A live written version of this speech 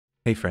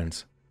Hey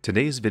friends,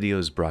 today's video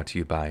is brought to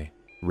you by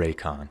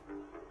Raycon.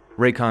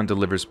 Raycon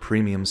delivers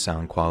premium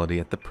sound quality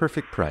at the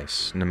perfect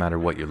price no matter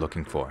what you're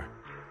looking for.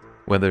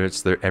 Whether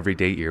it's their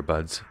everyday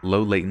earbuds,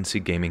 low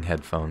latency gaming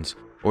headphones,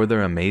 or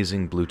their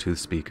amazing Bluetooth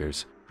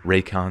speakers,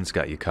 Raycon's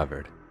got you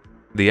covered.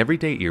 The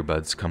everyday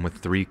earbuds come with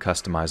 3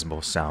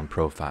 customizable sound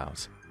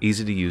profiles,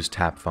 easy to use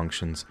tap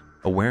functions,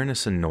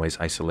 awareness and noise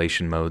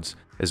isolation modes,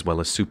 as well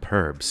as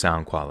superb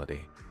sound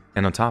quality.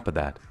 And on top of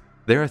that,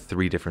 there are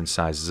 3 different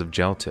sizes of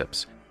gel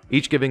tips,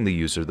 each giving the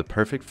user the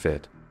perfect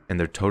fit, and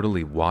they're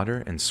totally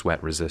water and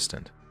sweat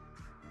resistant.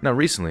 Now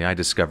recently I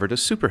discovered a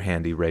super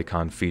handy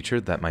Raycon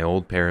feature that my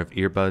old pair of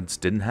earbuds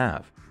didn't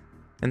have,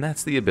 and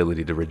that's the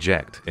ability to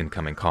reject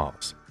incoming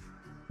calls.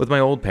 With my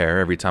old pair,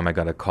 every time I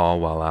got a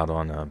call while out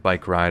on a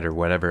bike ride or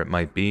whatever it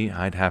might be,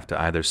 I'd have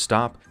to either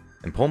stop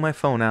and pull my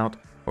phone out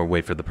or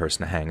wait for the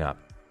person to hang up.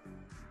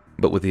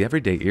 But with the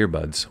everyday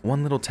earbuds,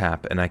 one little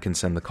tap and I can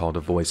send the call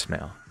to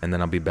voicemail, and then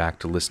I'll be back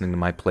to listening to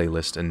my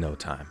playlist in no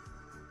time.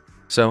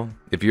 So,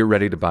 if you're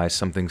ready to buy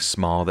something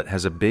small that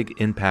has a big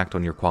impact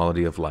on your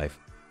quality of life,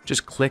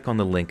 just click on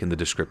the link in the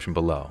description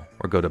below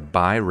or go to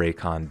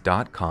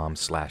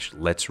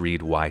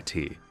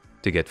buyraycon.com/letsreadyt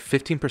to get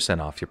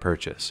 15% off your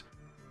purchase.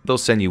 They'll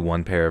send you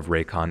 1 pair of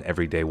Raycon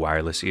everyday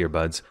wireless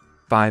earbuds,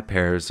 5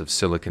 pairs of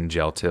silicone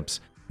gel tips,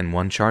 and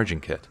 1 charging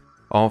kit,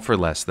 all for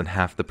less than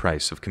half the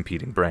price of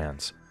competing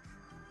brands.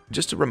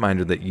 Just a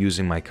reminder that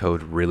using my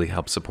code really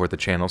helps support the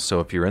channel, so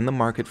if you're in the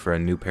market for a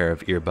new pair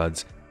of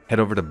earbuds, head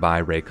over to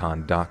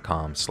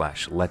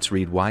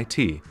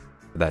buyraycon.com/letsreadyt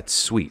for that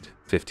sweet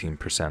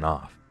 15%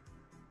 off.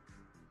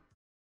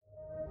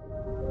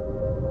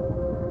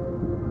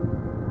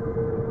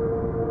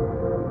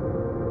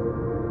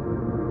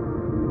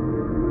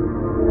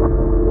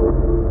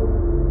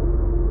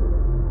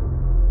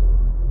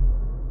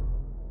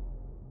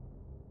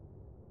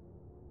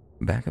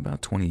 Back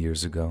about 20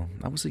 years ago,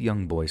 I was a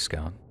young Boy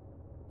Scout.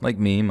 Like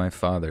me, my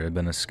father had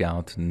been a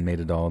scout and made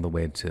it all the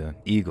way to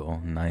Eagle,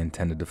 and I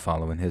intended to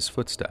follow in his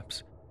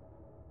footsteps.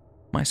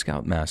 My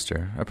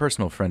scoutmaster, a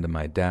personal friend of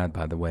my dad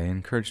by the way,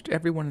 encouraged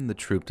everyone in the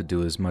troop to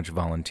do as much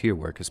volunteer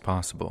work as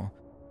possible,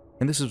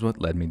 and this is what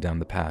led me down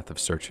the path of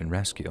search and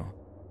rescue.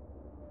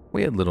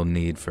 We had little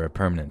need for a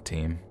permanent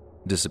team.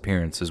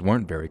 Disappearances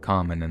weren't very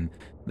common, and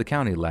the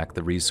county lacked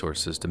the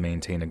resources to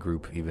maintain a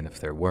group even if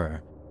there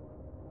were.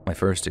 My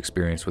first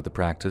experience with the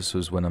practice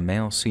was when a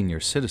male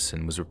senior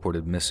citizen was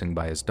reported missing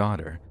by his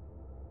daughter.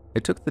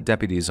 It took the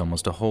deputies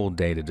almost a whole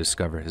day to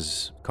discover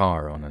his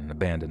car on an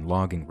abandoned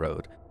logging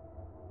road.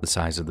 The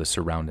size of the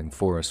surrounding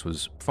forest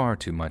was far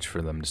too much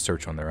for them to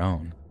search on their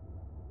own.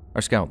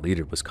 Our scout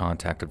leader was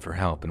contacted for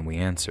help and we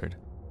answered.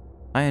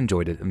 I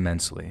enjoyed it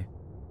immensely.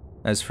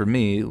 As for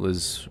me, it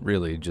was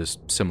really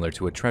just similar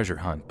to a treasure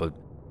hunt, but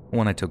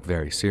one I took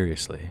very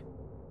seriously.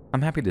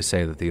 I'm happy to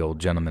say that the old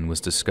gentleman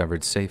was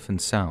discovered safe and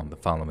sound the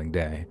following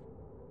day.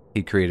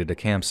 He created a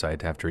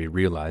campsite after he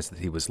realized that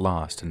he was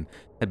lost and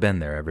had been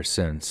there ever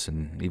since,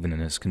 and even in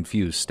his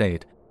confused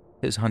state,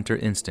 his hunter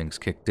instincts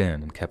kicked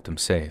in and kept him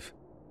safe.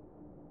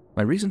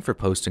 My reason for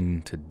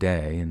posting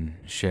today and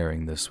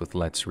sharing this with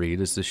Let's Read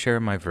is to share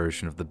my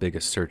version of the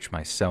biggest search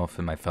myself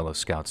and my fellow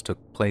scouts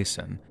took place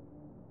in.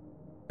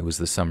 It was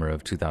the summer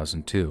of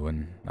 2002,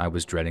 and I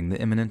was dreading the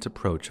imminent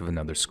approach of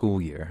another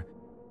school year.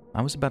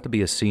 I was about to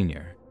be a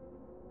senior.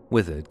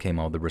 With it came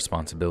all the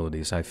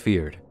responsibilities I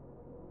feared.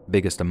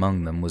 Biggest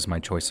among them was my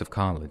choice of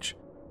college.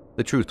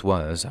 The truth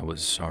was, I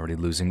was already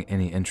losing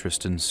any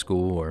interest in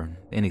school or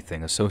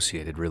anything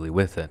associated really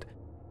with it.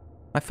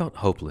 I felt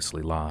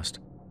hopelessly lost.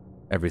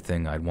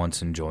 Everything I'd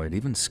once enjoyed,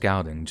 even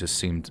scouting, just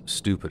seemed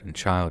stupid and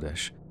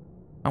childish.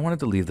 I wanted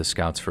to leave the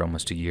Scouts for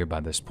almost a year by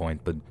this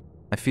point, but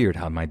I feared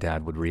how my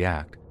dad would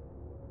react.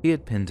 He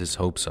had pinned his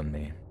hopes on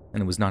me,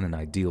 and it was not an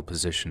ideal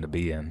position to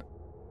be in.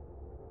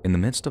 In the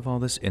midst of all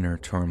this inner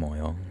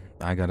turmoil,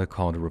 I got a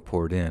call to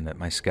report in at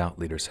my scout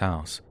leader's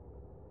house.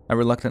 I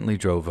reluctantly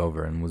drove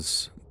over and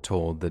was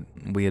told that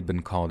we had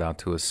been called out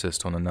to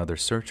assist on another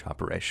search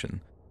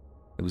operation.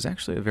 It was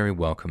actually a very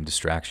welcome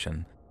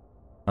distraction.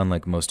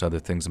 Unlike most other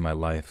things in my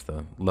life,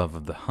 the love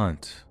of the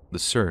hunt, the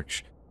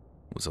search,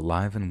 was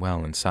alive and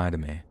well inside of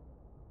me.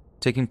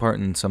 Taking part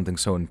in something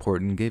so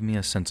important gave me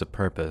a sense of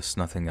purpose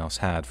nothing else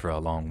had for a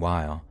long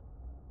while.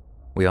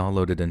 We all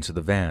loaded into the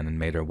van and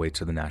made our way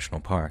to the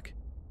national park.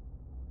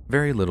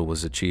 Very little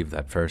was achieved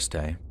that first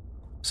day.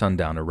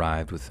 Sundown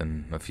arrived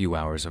within a few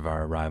hours of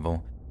our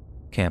arrival.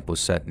 Camp was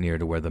set near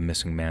to where the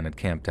missing man had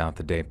camped out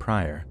the day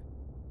prior.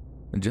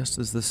 And just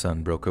as the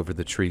sun broke over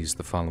the trees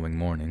the following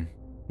morning,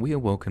 we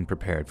awoke and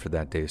prepared for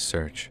that day's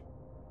search.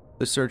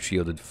 The search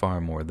yielded far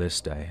more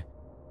this day.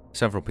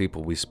 Several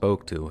people we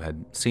spoke to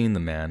had seen the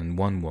man, and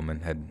one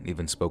woman had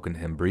even spoken to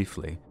him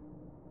briefly.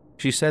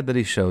 She said that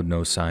he showed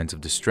no signs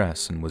of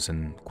distress and was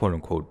in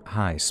quote-unquote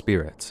high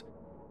spirits.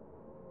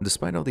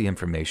 Despite all the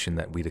information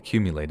that we'd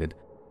accumulated,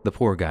 the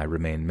poor guy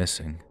remained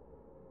missing.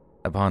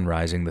 Upon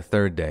rising the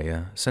third day,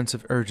 a sense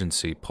of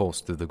urgency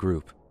pulsed through the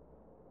group.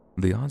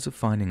 The odds of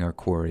finding our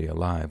quarry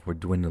alive were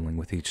dwindling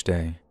with each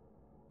day.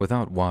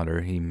 Without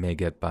water, he may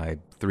get by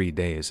 3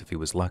 days if he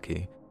was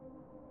lucky.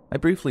 I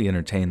briefly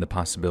entertained the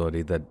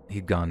possibility that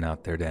he'd gone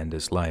out there to end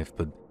his life,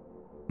 but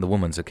the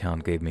woman's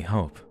account gave me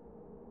hope.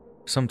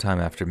 Sometime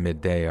after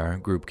midday, our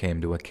group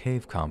came to a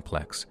cave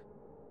complex.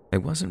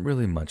 It wasn't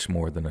really much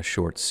more than a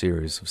short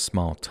series of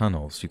small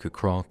tunnels you could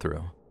crawl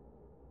through.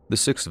 The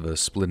 6 of us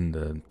split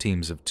into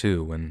teams of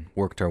 2 and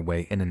worked our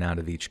way in and out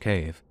of each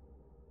cave.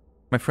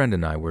 My friend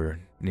and I were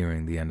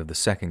nearing the end of the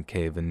second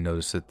cave and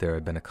noticed that there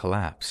had been a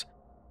collapse.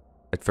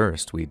 At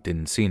first, we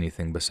didn't see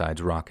anything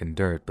besides rock and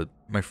dirt, but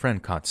my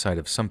friend caught sight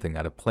of something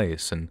out of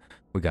place and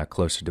we got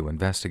closer to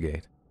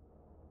investigate.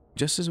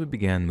 Just as we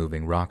began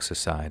moving rocks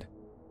aside,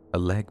 a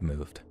leg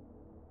moved.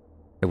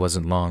 It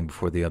wasn't long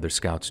before the other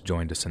scouts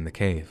joined us in the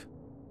cave.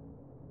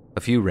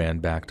 A few ran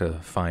back to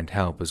find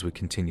help as we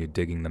continued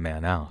digging the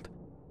man out.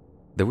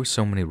 There were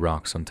so many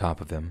rocks on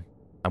top of him,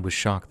 I was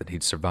shocked that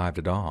he'd survived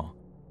at all,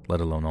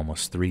 let alone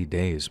almost 3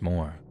 days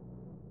more.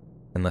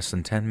 In less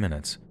than 10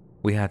 minutes,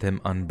 we had him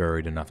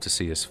unburied enough to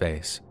see his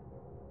face.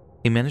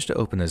 He managed to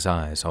open his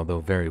eyes, although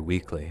very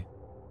weakly.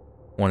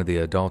 One of the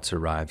adults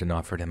arrived and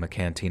offered him a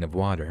canteen of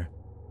water.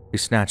 He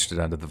snatched it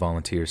out of the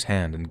volunteer's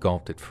hand and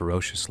gulped it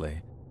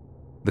ferociously.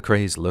 The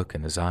crazed look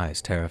in his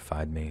eyes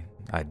terrified me.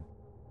 I'd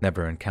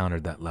never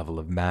encountered that level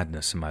of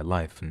madness in my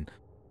life, and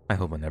I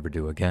hope I never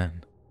do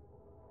again.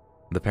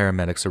 The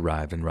paramedics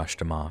arrived and rushed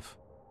him off,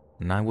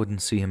 and I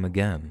wouldn't see him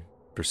again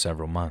for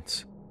several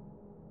months.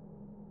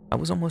 I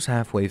was almost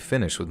halfway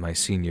finished with my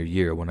senior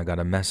year when I got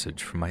a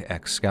message from my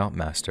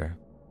ex-scoutmaster.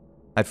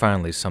 I'd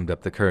finally summed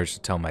up the courage to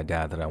tell my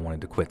dad that I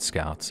wanted to quit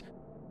scouts,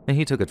 and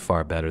he took it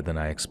far better than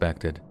I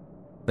expected.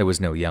 There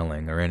was no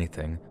yelling or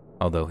anything,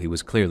 although he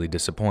was clearly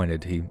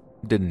disappointed. He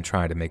didn't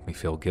try to make me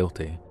feel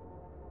guilty.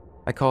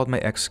 I called my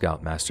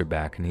ex-scoutmaster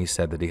back and he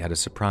said that he had a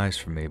surprise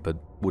for me but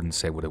wouldn't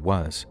say what it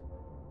was.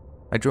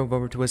 I drove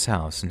over to his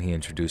house and he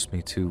introduced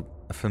me to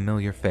a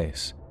familiar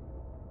face.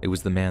 It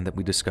was the man that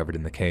we discovered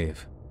in the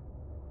cave.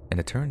 And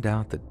it turned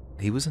out that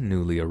he was a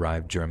newly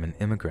arrived German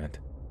immigrant.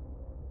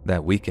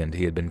 That weekend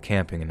he had been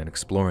camping and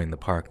exploring the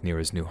park near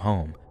his new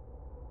home.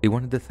 He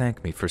wanted to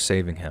thank me for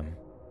saving him,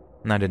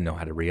 and I didn't know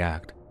how to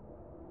react.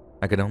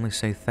 I could only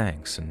say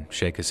thanks and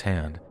shake his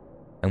hand,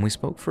 and we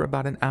spoke for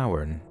about an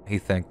hour and he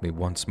thanked me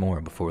once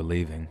more before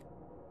leaving.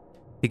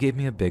 He gave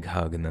me a big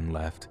hug and then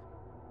left.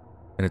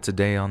 And it's a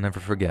day I'll never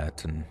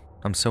forget, and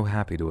I'm so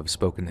happy to have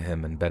spoken to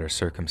him in better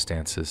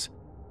circumstances,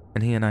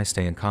 and he and I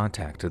stay in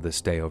contact to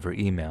this day over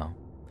email.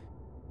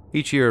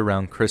 Each year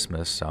around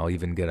Christmas, I'll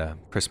even get a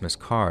Christmas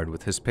card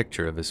with his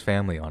picture of his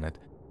family on it,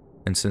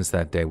 and since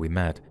that day we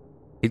met,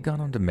 he'd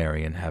gone on to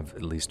marry and have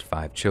at least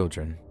 5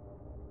 children.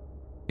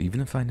 Even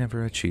if I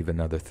never achieve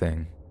another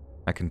thing,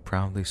 I can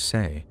proudly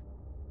say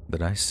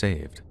that I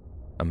saved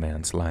a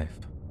man's life.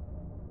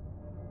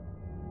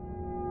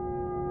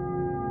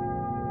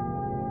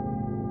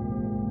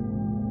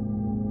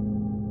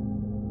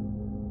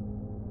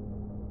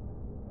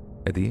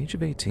 At the age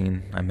of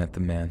 18, I met the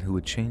man who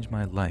would change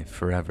my life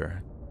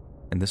forever,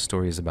 and this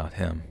story is about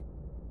him.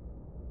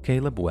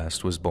 Caleb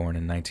West was born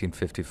in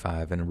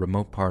 1955 in a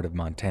remote part of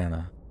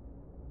Montana.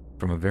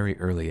 From a very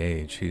early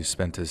age, he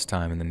spent his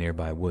time in the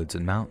nearby woods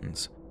and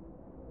mountains.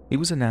 He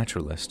was a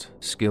naturalist,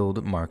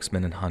 skilled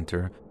marksman and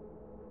hunter,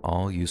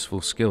 all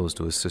useful skills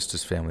to assist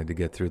his family to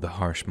get through the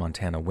harsh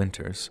Montana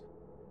winters.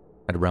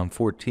 At around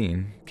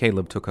 14,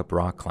 Caleb took up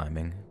rock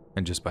climbing,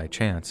 and just by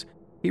chance,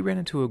 he ran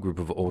into a group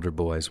of older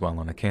boys while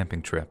on a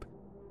camping trip.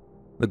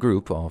 The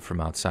group, all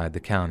from outside the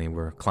county,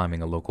 were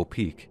climbing a local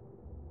peak.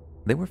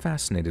 They were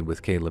fascinated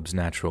with Caleb's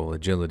natural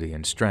agility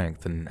and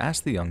strength and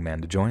asked the young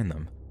man to join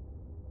them.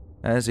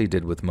 As he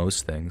did with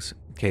most things,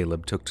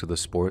 Caleb took to the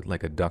sport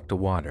like a duck to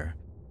water.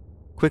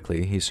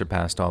 Quickly, he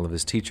surpassed all of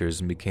his teachers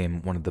and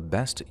became one of the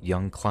best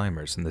young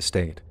climbers in the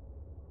state.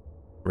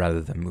 Rather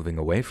than moving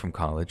away from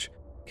college,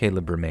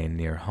 Caleb remained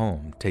near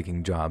home,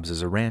 taking jobs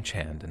as a ranch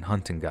hand and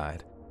hunting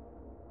guide.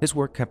 His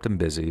work kept him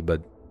busy,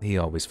 but he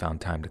always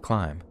found time to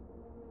climb.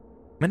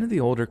 Many of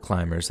the older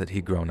climbers that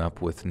he'd grown up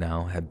with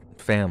now had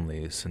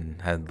families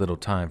and had little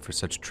time for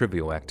such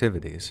trivial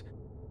activities.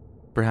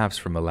 Perhaps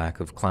from a lack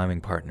of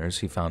climbing partners,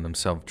 he found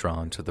himself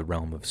drawn to the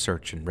realm of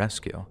search and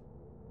rescue.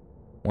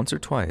 Once or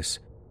twice,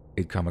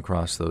 he'd come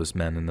across those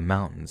men in the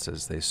mountains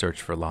as they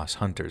searched for lost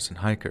hunters and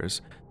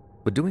hikers,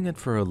 but doing it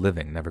for a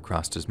living never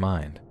crossed his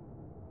mind.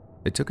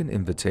 It took an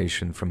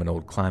invitation from an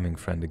old climbing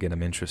friend to get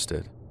him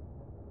interested.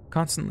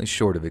 Constantly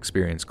short of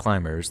experienced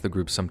climbers, the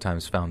group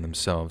sometimes found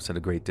themselves at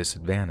a great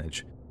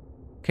disadvantage.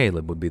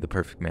 Caleb would be the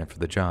perfect man for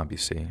the job, you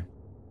see.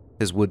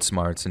 His wood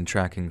smarts and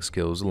tracking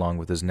skills, along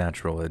with his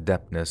natural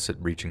adeptness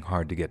at reaching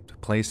hard-to-get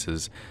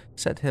places,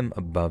 set him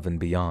above and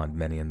beyond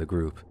many in the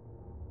group.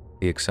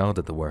 He excelled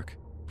at the work,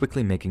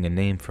 quickly making a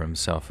name for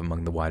himself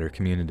among the wider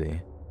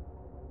community.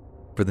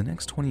 For the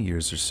next 20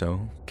 years or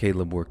so,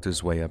 Caleb worked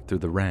his way up through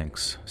the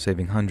ranks,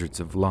 saving hundreds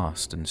of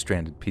lost and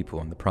stranded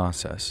people in the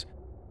process.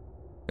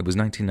 It was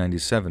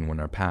 1997 when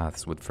our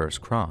paths would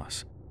first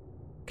cross.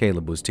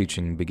 Caleb was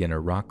teaching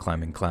beginner rock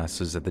climbing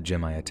classes at the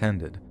gym I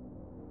attended.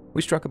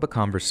 We struck up a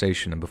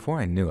conversation, and before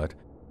I knew it,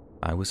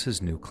 I was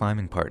his new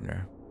climbing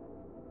partner.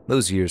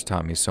 Those years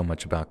taught me so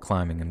much about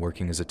climbing and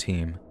working as a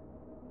team.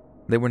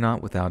 They were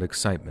not without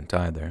excitement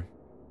either.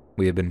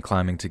 We had been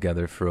climbing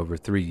together for over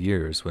 3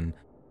 years when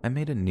I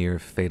made a near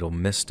fatal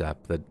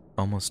misstep that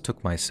almost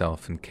took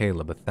myself and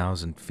Caleb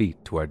 1,000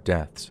 feet to our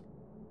deaths.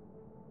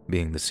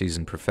 Being the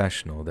seasoned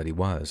professional that he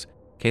was,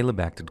 Caleb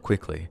acted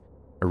quickly,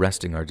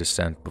 arresting our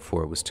descent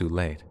before it was too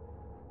late.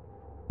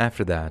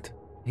 After that,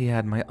 he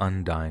had my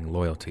undying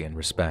loyalty and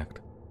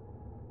respect.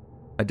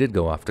 I did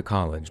go off to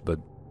college, but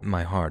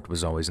my heart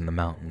was always in the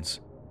mountains.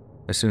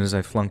 As soon as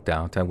I flunked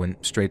out, I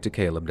went straight to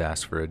Caleb to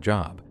ask for a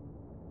job.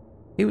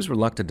 He was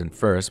reluctant at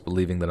first,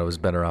 believing that I was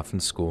better off in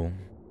school.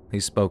 He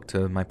spoke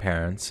to my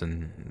parents,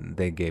 and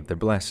they gave their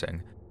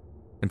blessing.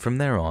 And from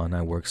there on,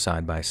 I worked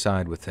side by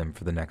side with him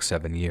for the next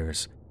 7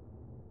 years.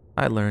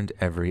 I learned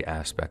every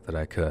aspect that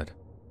I could.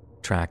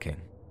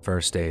 Tracking,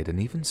 first aid, and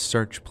even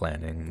search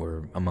planning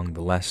were among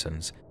the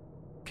lessons.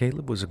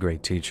 Caleb was a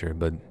great teacher,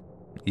 but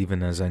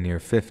even as I near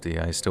 50,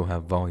 I still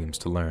have volumes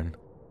to learn.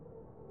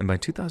 And by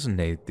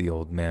 2008, the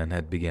old man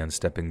had began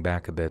stepping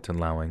back a bit,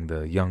 allowing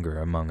the younger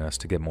among us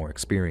to get more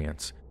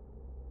experience.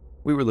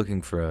 We were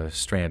looking for a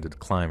stranded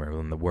climber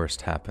when the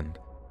worst happened.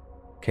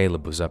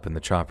 Caleb was up in the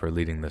chopper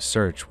leading the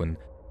search when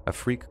a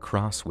freak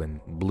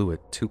crosswind blew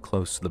it too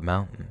close to the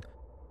mountain.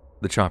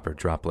 The chopper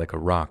dropped like a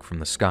rock from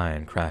the sky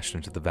and crashed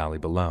into the valley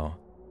below.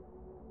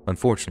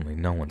 Unfortunately,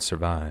 no one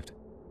survived.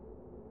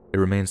 It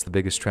remains the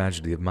biggest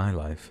tragedy of my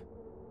life.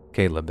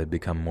 Caleb had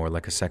become more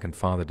like a second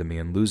father to me,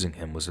 and losing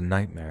him was a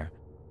nightmare.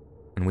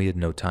 And we had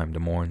no time to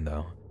mourn,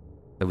 though.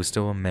 There was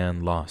still a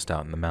man lost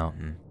out in the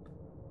mountain.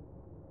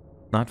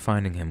 Not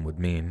finding him would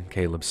mean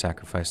Caleb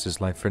sacrificed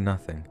his life for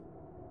nothing.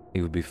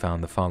 He would be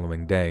found the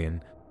following day,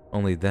 and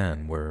only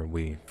then were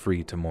we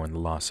free to mourn the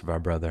loss of our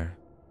brother.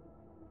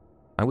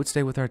 I would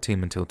stay with our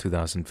team until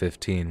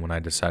 2015, when I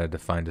decided to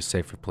find a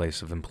safer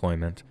place of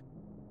employment.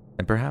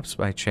 And perhaps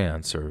by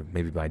chance, or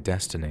maybe by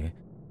destiny,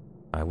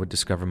 I would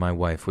discover my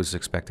wife was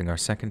expecting our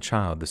second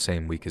child the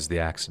same week as the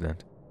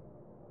accident.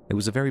 It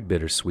was a very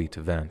bittersweet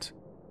event.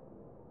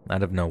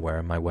 Out of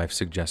nowhere, my wife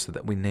suggested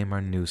that we name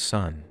our new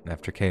son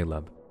after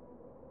Caleb.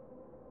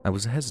 I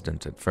was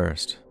hesitant at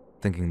first,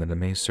 thinking that it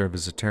may serve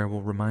as a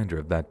terrible reminder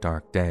of that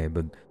dark day,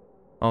 but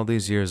all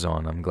these years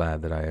on, I'm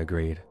glad that I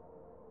agreed.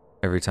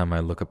 Every time I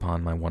look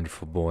upon my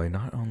wonderful boy,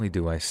 not only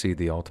do I see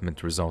the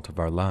ultimate result of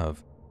our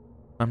love,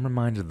 I'm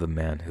reminded of the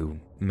man who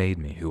made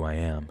me who I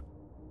am.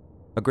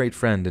 A great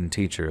friend and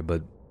teacher,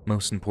 but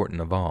most important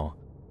of all,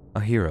 a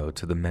hero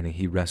to the many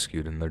he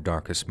rescued in their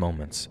darkest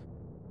moments,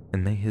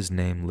 and may his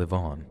name live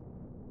on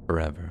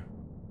forever.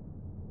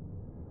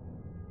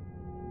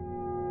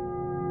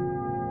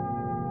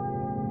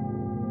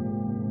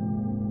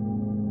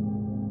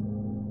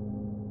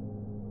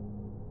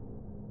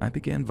 I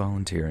began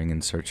volunteering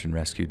in search and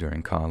rescue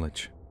during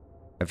college.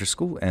 After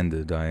school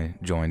ended, I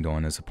joined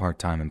on as a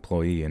part-time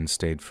employee and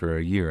stayed for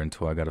a year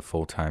until I got a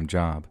full-time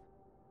job.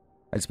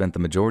 I'd spent the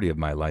majority of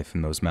my life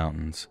in those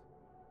mountains.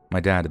 My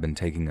dad had been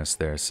taking us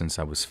there since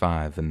I was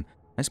 5, and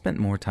I spent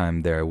more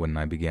time there when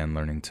I began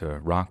learning to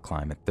rock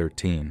climb at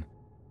 13.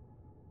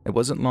 It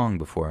wasn't long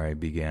before I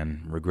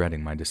began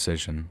regretting my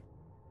decision.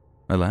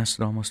 I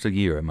lasted almost a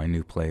year at my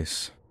new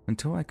place,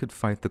 until I could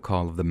fight the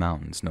call of the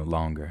mountains no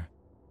longer.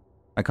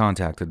 I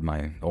contacted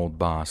my old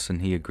boss,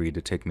 and he agreed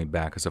to take me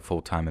back as a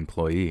full-time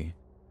employee.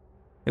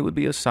 It would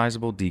be a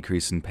sizable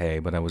decrease in pay,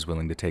 but I was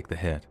willing to take the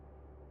hit.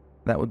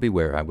 That would be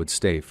where I would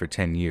stay for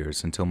 10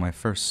 years until my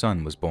first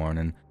son was born,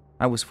 and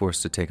I was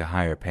forced to take a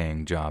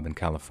higher-paying job in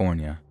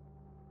California.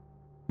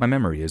 My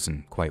memory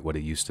isn't quite what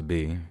it used to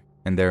be,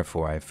 and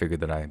therefore I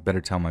figured that I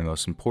better tell my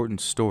most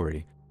important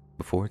story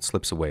before it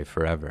slips away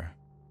forever.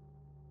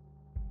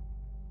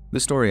 The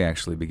story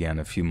actually began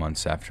a few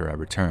months after I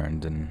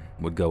returned and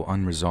would go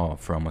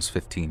unresolved for almost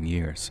 15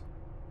 years.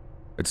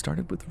 It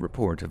started with a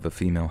report of a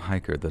female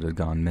hiker that had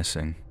gone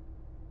missing.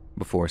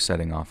 Before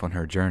setting off on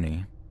her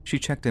journey, she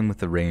checked in with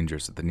the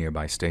rangers at the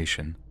nearby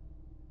station.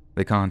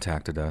 They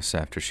contacted us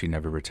after she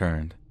never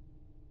returned.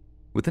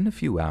 Within a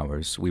few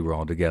hours, we were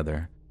all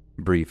together,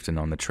 briefed and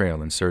on the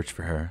trail in search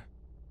for her.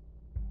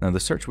 Now, the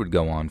search would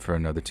go on for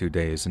another 2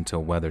 days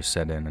until weather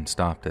set in and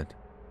stopped it.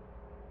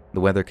 The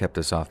weather kept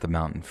us off the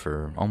mountain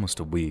for almost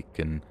a week,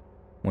 and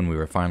when we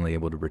were finally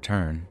able to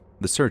return,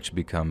 the search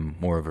became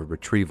more of a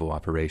retrieval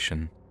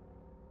operation.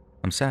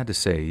 I'm sad to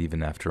say,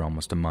 even after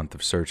almost a month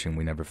of searching,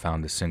 we never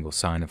found a single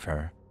sign of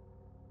her.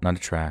 Not a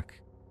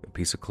track, a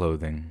piece of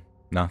clothing,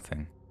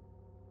 nothing.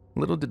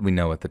 Little did we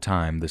know at the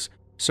time, this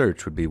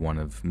search would be one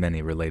of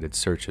many related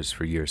searches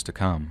for years to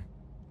come.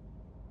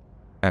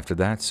 After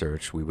that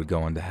search, we would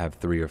go on to have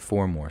 3 or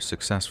 4 more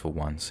successful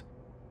ones.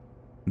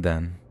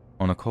 Then,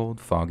 on a cold,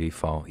 foggy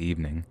fall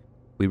evening,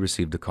 we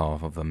received a call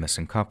of a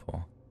missing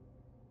couple.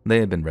 They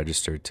had been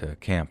registered to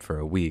camp for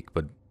a week,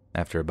 but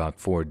after about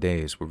 4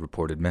 days were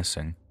reported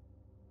missing.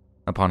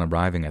 Upon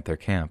arriving at their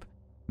camp,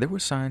 there were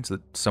signs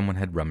that someone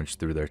had rummaged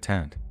through their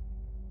tent.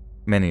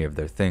 Many of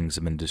their things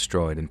had been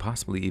destroyed and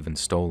possibly even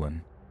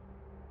stolen.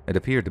 It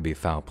appeared to be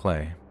foul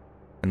play,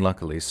 and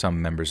luckily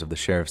some members of the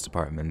sheriff's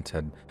department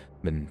had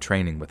been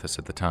training with us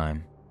at the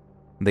time.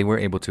 They were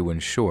able to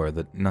ensure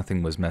that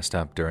nothing was messed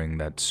up during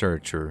that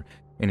search or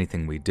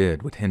anything we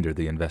did would hinder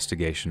the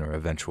investigation or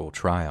eventual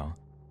trial.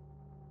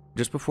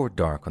 Just before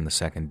dark on the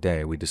second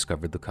day, we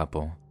discovered the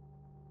couple.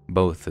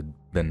 Both had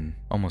been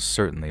almost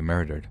certainly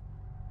murdered.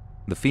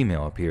 The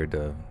female appeared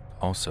to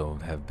also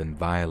have been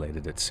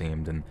violated, it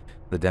seemed, and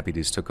the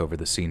deputies took over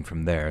the scene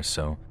from there,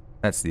 so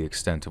that's the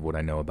extent of what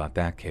I know about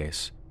that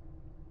case.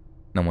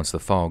 Now, once the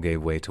fall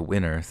gave way to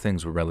winter,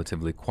 things were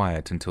relatively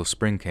quiet until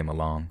spring came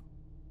along.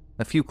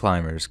 A few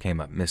climbers came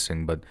up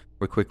missing, but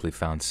were quickly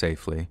found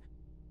safely.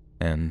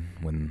 And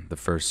when the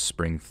first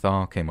spring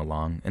thaw came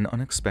along, an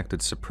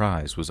unexpected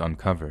surprise was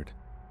uncovered.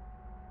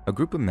 A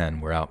group of men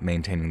were out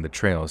maintaining the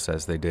trails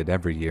as they did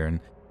every year and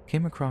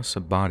came across a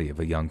body of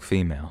a young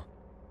female.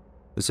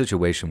 The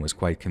situation was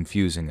quite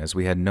confusing as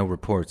we had no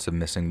reports of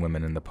missing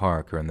women in the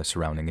park or in the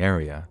surrounding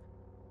area.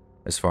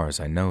 As far as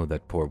I know,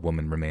 that poor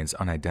woman remains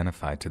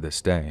unidentified to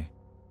this day.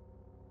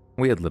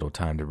 We had little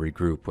time to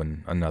regroup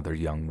when another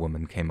young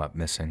woman came up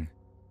missing.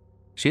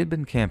 She had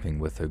been camping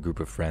with a group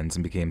of friends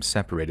and became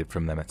separated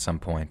from them at some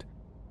point.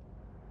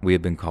 We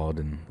had been called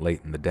in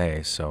late in the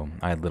day, so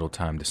I had little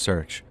time to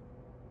search.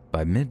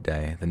 By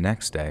midday the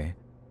next day,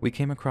 we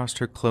came across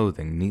her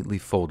clothing neatly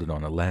folded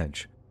on a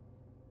ledge.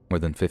 More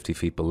than 50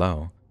 feet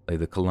below lay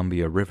the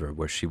Columbia River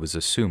where she was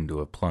assumed to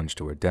have plunged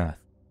to her death.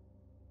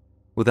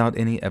 Without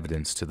any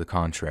evidence to the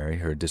contrary,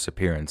 her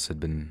disappearance had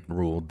been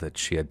ruled that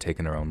she had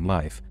taken her own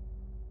life,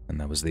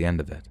 and that was the end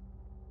of it.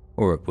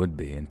 Or it would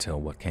be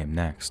until what came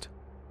next.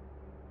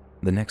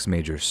 The next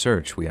major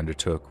search we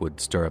undertook would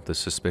stir up the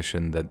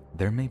suspicion that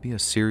there may be a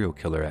serial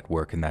killer at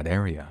work in that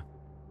area.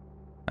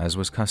 As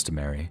was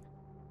customary,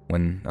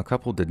 when a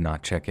couple did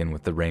not check in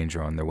with the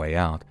ranger on their way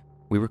out,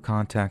 we were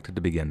contacted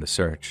to begin the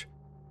search.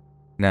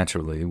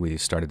 Naturally, we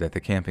started at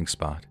the camping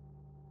spot.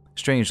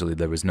 Strangely,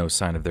 there was no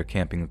sign of their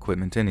camping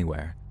equipment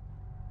anywhere.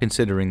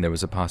 Considering there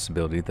was a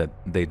possibility that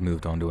they'd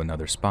moved on to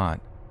another spot,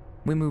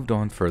 we moved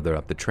on further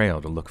up the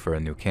trail to look for a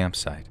new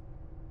campsite.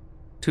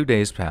 2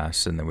 days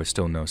passed and there was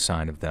still no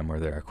sign of them or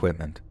their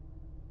equipment.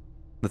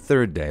 The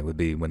third day would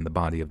be when the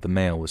body of the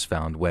male was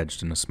found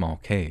wedged in a small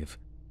cave.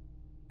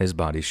 His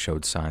body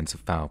showed signs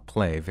of foul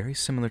play very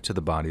similar to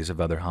the bodies of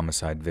other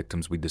homicide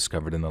victims we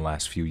discovered in the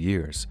last few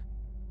years.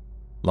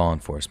 Law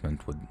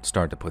enforcement would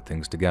start to put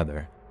things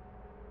together.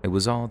 It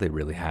was all they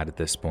really had at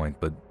this point,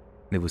 but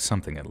it was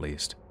something at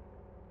least.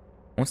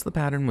 Once the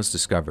pattern was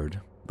discovered,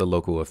 the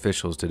local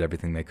officials did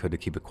everything they could to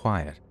keep it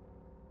quiet.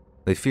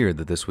 They feared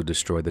that this would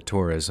destroy the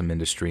tourism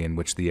industry in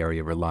which the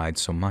area relied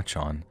so much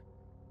on.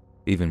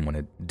 Even when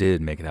it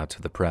did make it out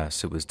to the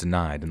press, it was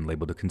denied and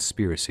labeled a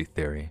conspiracy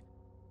theory.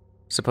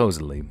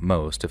 Supposedly,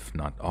 most, if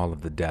not all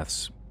of the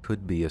deaths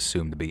could be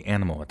assumed to be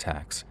animal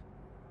attacks.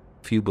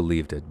 Few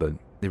believed it, but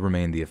it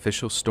remained the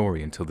official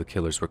story until the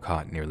killers were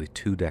caught nearly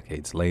 2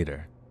 decades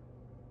later.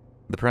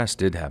 The press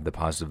did have the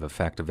positive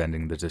effect of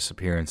ending the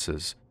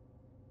disappearances.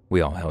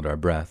 We all held our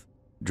breath,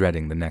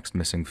 dreading the next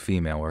missing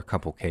female or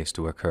couple case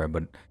to occur,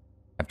 but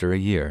after a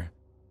year,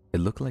 it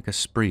looked like a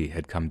spree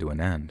had come to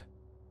an end.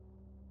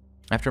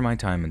 After my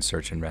time in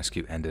search and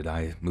rescue ended,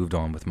 I moved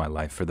on with my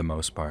life for the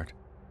most part.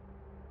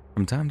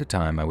 From time to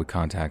time, I would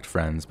contact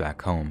friends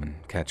back home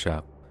and catch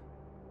up.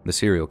 The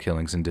serial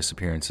killings and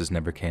disappearances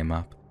never came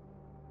up.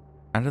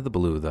 Out of the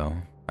blue,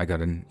 though, I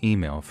got an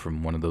email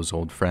from one of those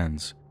old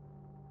friends.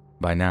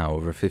 By now,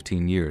 over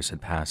 15 years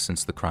had passed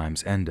since the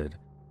crimes ended.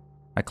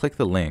 I clicked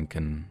the link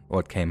and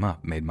what came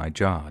up made my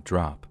jaw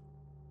drop.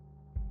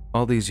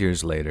 All these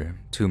years later,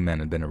 2 men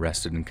had been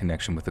arrested in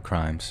connection with the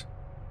crimes.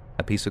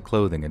 A piece of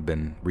clothing had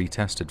been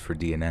retested for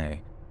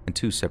DNA, and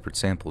 2 separate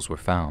samples were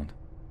found.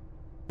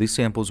 These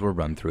samples were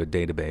run through a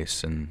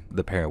database, and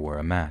the pair were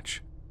a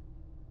match.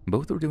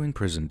 Both were doing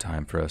prison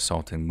time for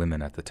assaulting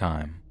women at the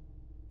time.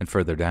 And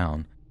further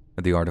down,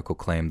 the article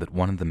claimed that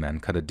one of the men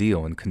cut a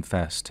deal and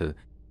confessed to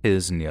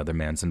his and the other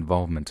man's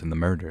involvement in the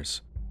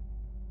murders.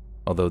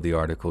 Although the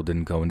article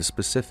didn't go into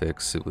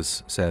specifics, it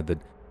was said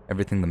that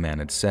everything the man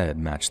had said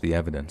matched the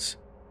evidence.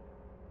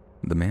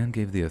 The man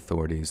gave the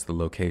authorities the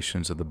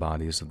locations of the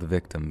bodies of the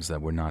victims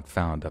that were not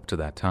found up to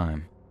that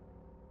time.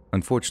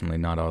 Unfortunately,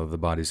 not all of the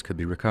bodies could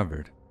be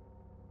recovered.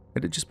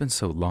 It had just been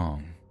so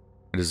long.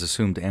 It is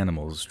assumed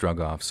animals drug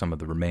off some of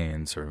the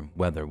remains or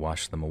weather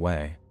washed them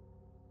away.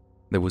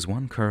 There was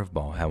one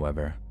curveball,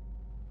 however.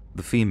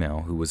 The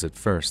female, who was at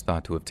first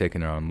thought to have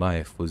taken her own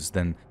life, was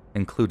then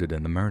included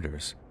in the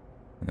murders,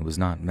 and it was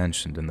not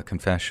mentioned in the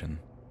confession.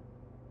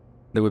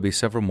 There would be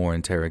several more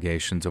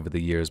interrogations over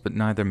the years, but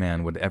neither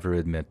man would ever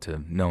admit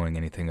to knowing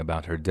anything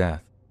about her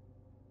death.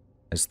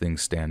 As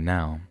things stand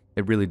now,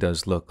 it really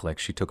does look like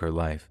she took her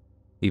life,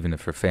 even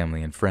if her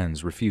family and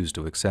friends refused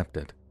to accept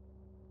it.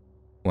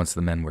 Once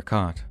the men were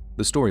caught,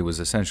 the story was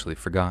essentially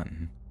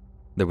forgotten.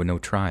 There were no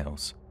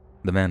trials.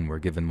 The men were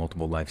given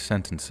multiple life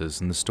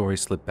sentences, and the story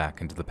slipped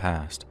back into the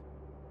past.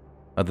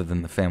 Other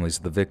than the families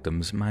of the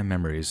victims, my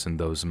memories and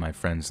those of my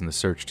friends in the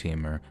search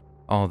team are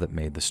all that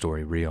made the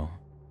story real.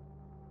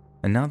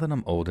 And now that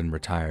I'm old and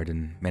retired,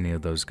 and many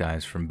of those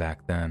guys from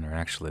back then are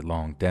actually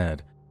long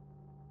dead,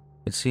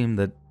 it seemed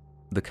that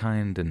the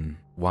kind and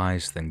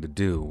wise thing to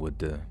do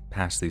would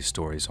pass these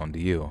stories on to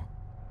you.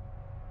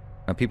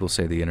 Now, people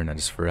say the internet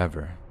is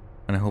forever,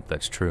 and I hope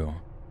that's true.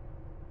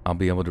 I'll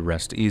be able to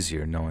rest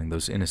easier knowing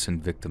those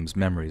innocent victims'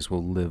 memories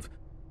will live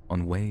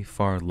on way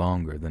far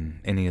longer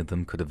than any of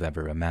them could have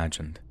ever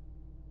imagined.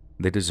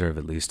 They deserve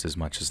at least as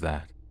much as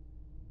that,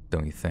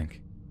 don't you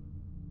think?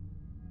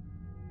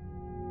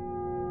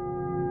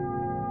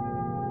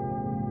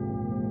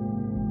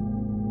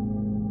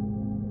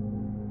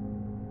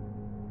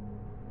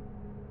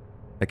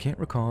 I can't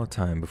recall a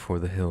time before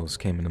the hills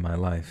came into my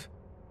life.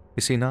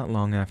 You see, not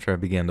long after I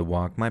began to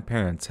walk, my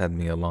parents had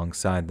me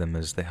alongside them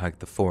as they hiked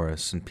the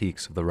forests and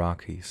peaks of the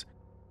Rockies.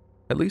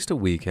 At least a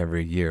week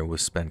every year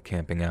was spent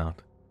camping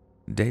out.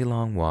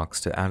 Day-long walks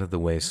to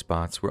out-of-the-way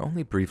spots were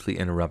only briefly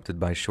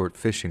interrupted by short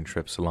fishing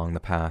trips along the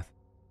path.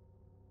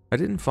 I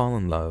didn't fall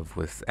in love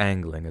with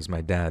angling as my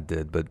dad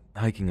did, but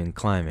hiking and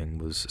climbing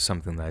was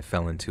something that I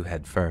fell into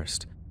head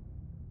first.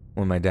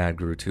 When my dad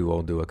grew too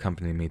old to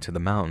accompany me to the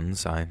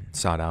mountains, I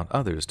sought out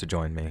others to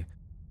join me.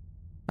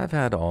 I've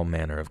had all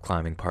manner of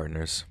climbing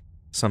partners.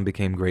 Some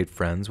became great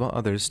friends, while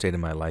others stayed in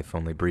my life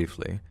only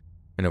briefly,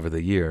 and over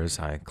the years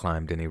I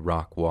climbed any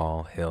rock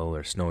wall, hill,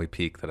 or snowy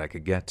peak that I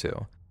could get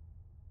to.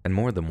 And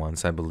more than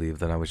once I believed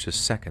that I was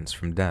just seconds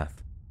from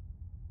death.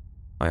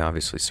 I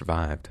obviously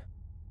survived,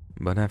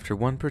 but after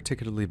one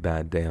particularly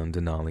bad day on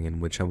Denali in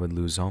which I would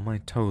lose all my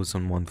toes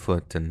on one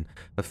foot and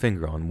a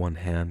finger on one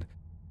hand,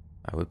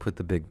 I would put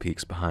the big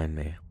peaks behind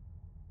me.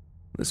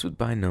 This would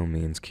by no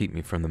means keep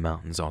me from the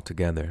mountains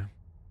altogether.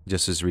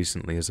 Just as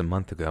recently as a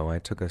month ago, I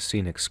took a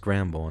scenic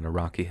scramble on a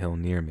rocky hill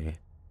near me.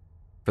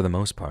 For the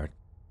most part,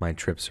 my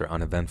trips are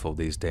uneventful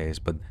these days,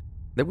 but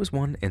there was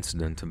one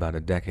incident about a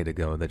decade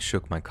ago that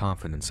shook my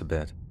confidence a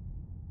bit.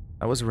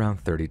 I was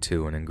around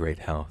 32 and in great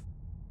health.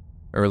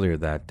 Earlier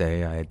that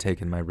day, I had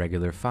taken my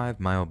regular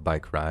 5-mile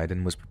bike ride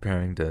and was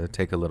preparing to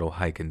take a little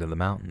hike into the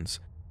mountains.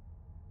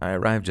 I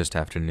arrived just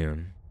after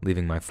noon,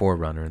 leaving my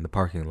 4Runner in the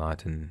parking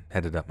lot and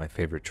headed up my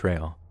favorite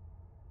trail.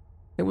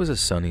 It was a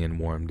sunny and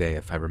warm day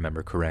if I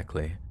remember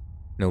correctly.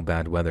 No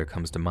bad weather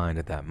comes to mind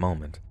at that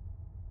moment.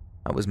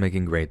 I was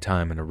making great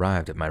time and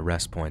arrived at my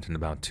rest point in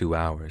about 2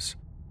 hours.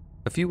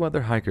 A few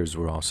other hikers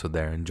were also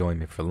there and joined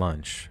me for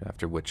lunch,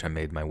 after which I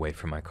made my way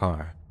for my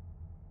car.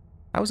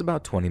 I was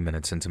about 20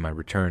 minutes into my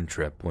return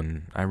trip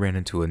when I ran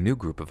into a new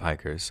group of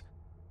hikers.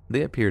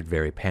 They appeared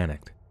very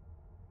panicked.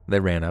 They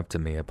ran up to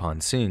me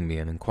upon seeing me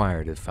and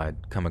inquired if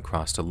I'd come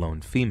across a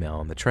lone female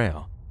on the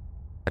trail.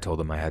 I told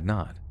them I had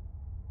not.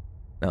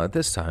 Now at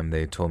this time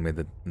they told me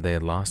that they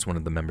had lost one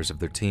of the members of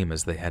their team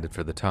as they headed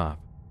for the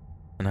top,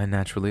 and I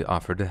naturally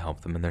offered to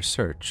help them in their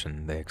search,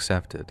 and they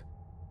accepted.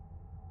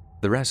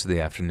 The rest of the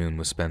afternoon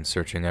was spent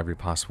searching every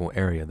possible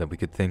area that we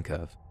could think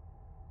of.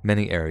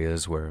 Many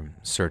areas were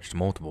searched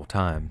multiple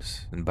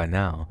times, and by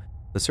now,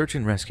 the search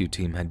and rescue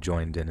team had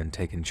joined in and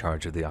taken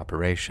charge of the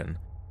operation.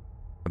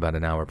 About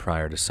an hour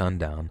prior to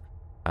sundown,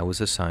 I was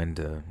assigned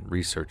to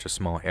research a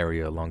small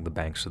area along the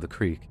banks of the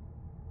creek.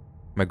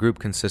 My group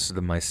consisted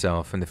of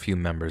myself and a few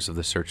members of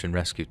the search and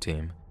rescue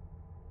team.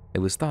 It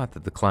was thought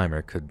that the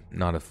climber could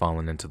not have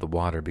fallen into the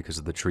water because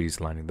of the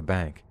trees lining the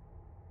bank.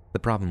 The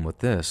problem with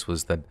this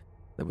was that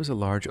there was a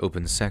large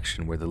open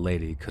section where the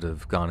lady could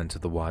have gone into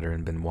the water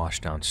and been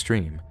washed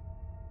downstream.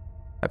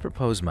 I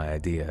proposed my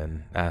idea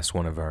and asked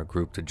one of our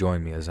group to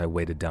join me as I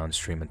waded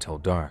downstream until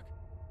dark.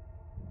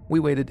 We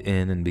waded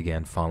in and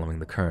began following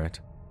the current.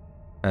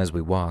 As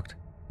we walked,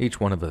 each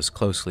one of us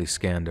closely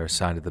scanned our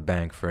side of the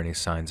bank for any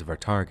signs of our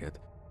target.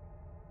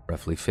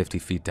 Roughly 50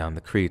 feet down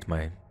the creek,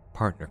 my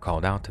partner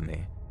called out to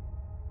me.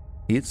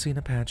 He had seen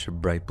a patch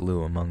of bright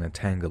blue among a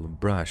tangle of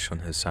brush on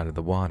his side of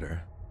the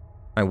water.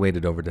 I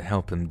waded over to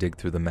help him dig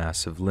through the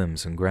mass of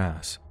limbs and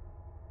grass.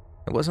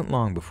 It wasn't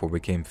long before we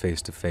came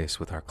face to face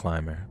with our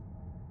climber.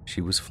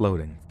 She was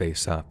floating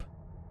face up.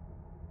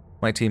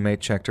 My teammate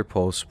checked her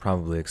pulse,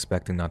 probably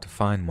expecting not to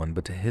find one,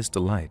 but to his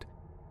delight,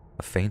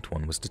 a faint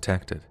one was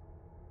detected.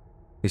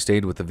 He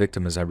stayed with the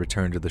victim as I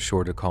returned to the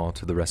shore to call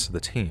to the rest of the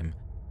team.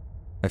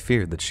 I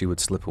feared that she would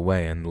slip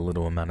away in the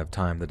little amount of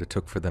time that it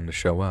took for them to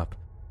show up,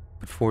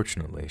 but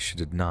fortunately she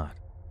did not.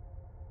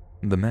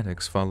 The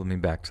medics followed me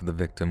back to the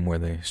victim where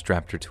they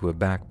strapped her to a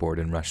backboard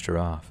and rushed her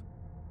off.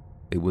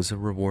 It was a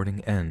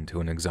rewarding end to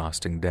an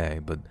exhausting day,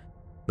 but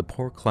the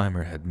poor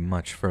climber had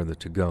much further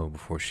to go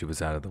before she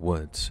was out of the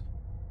woods.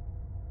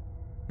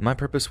 My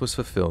purpose was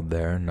fulfilled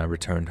there, and I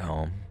returned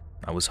home.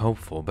 I was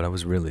hopeful, but I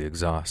was really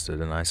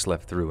exhausted, and I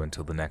slept through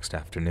until the next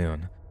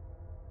afternoon.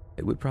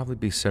 It would probably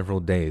be several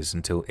days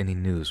until any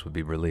news would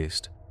be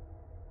released.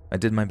 I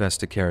did my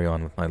best to carry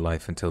on with my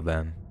life until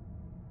then.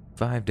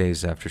 5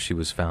 days after she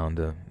was found,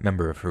 a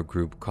member of her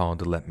group called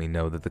to let me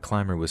know that the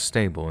climber was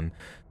stable and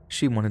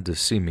she wanted to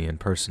see me in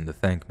person to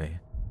thank me.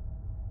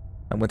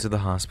 I went to the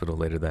hospital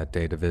later that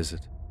day to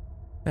visit.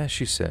 As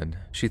she said,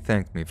 she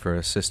thanked me for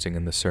assisting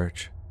in the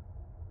search.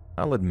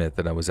 I'll admit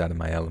that I was out of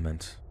my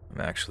element.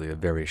 I'm actually a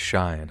very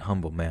shy and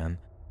humble man.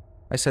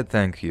 I said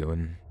thank you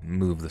and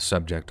moved the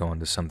subject on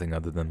to something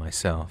other than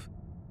myself.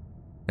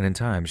 And in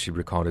time she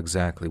recalled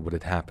exactly what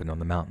had happened on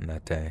the mountain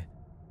that day.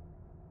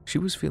 She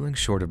was feeling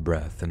short of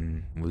breath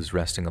and was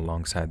resting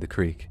alongside the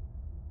creek.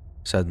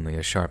 Suddenly,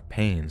 a sharp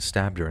pain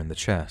stabbed her in the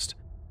chest.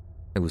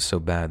 It was so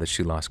bad that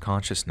she lost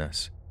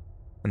consciousness,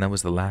 and that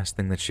was the last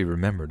thing that she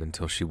remembered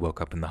until she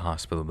woke up in the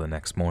hospital the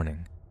next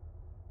morning.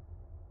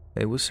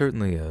 It was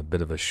certainly a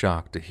bit of a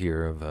shock to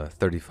hear of a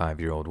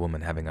 35-year-old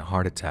woman having a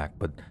heart attack,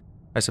 but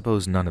I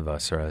suppose none of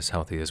us are as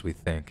healthy as we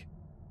think.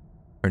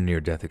 Her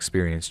near-death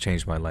experience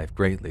changed my life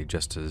greatly,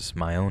 just as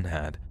my own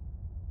had,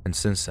 and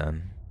since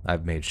then,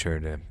 I've made sure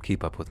to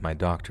keep up with my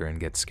doctor and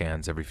get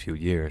scans every few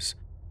years.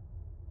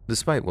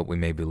 Despite what we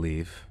may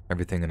believe,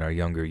 everything in our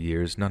younger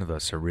years, none of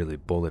us are really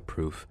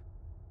bulletproof.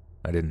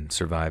 I didn't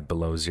survive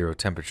below 0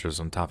 temperatures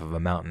on top of a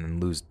mountain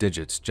and lose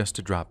digits just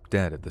to drop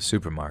dead at the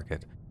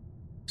supermarket.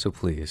 So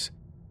please,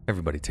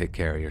 everybody take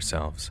care of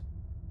yourselves.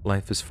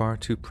 Life is far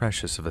too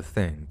precious of a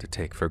thing to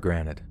take for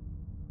granted.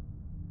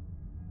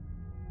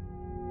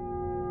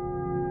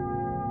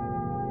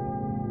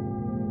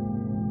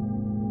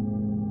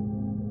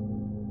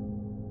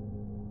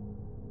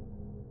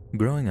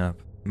 Growing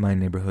up, my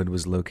neighborhood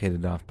was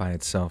located off by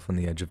itself on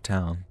the edge of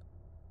town.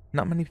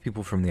 Not many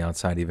people from the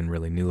outside even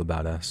really knew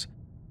about us.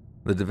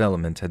 The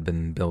development had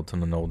been built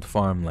on an old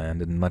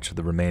farmland, and much of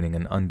the remaining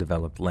and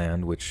undeveloped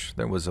land, which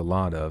there was a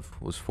lot of,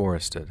 was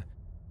forested.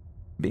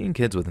 Being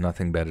kids with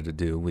nothing better to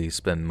do, we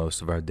spent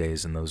most of our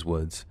days in those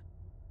woods.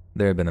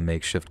 There had been a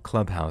makeshift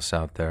clubhouse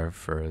out there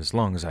for as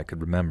long as I could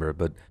remember,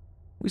 but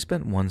we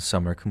spent one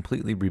summer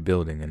completely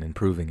rebuilding and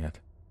improving it.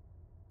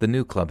 The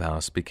new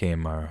clubhouse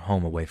became our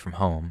home away from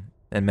home,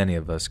 and many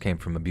of us came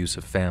from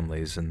abusive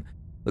families, and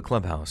the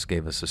clubhouse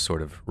gave us a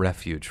sort of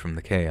refuge from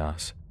the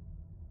chaos.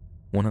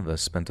 One of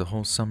us spent a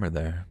whole summer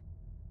there.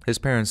 His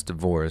parents'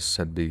 divorce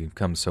had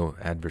become so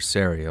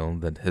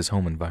adversarial that his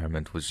home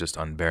environment was just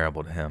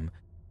unbearable to him,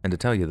 and to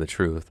tell you the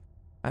truth,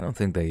 I don't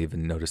think they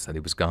even noticed that he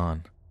was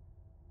gone.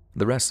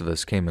 The rest of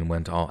us came and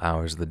went all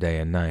hours of the day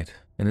and night,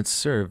 and it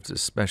served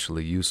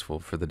especially useful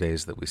for the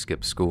days that we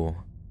skipped school.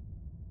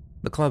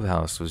 The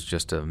clubhouse was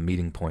just a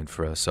meeting point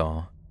for us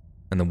all.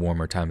 In the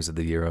warmer times of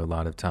the year, a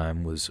lot of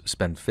time was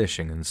spent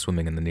fishing and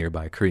swimming in the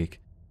nearby creek,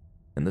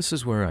 and this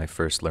is where I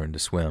first learned to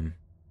swim.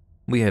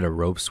 We had a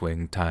rope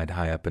swing tied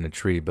high up in a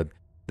tree, but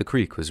the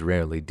creek was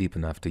rarely deep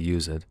enough to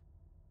use it.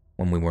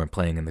 When we weren't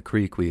playing in the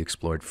creek, we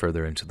explored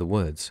further into the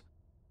woods.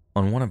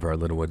 On one of our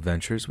little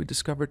adventures, we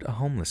discovered a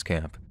homeless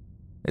camp.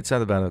 It's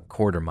at about a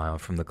quarter-mile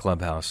from the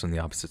clubhouse on the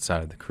opposite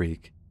side of the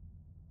creek.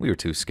 We were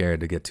too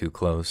scared to get too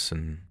close,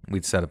 and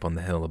we'd set up on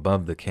the hill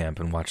above the camp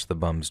and watch the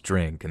bums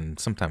drink and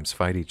sometimes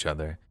fight each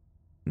other.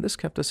 This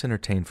kept us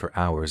entertained for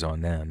hours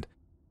on end.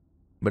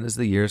 But as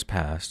the years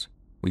passed,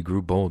 we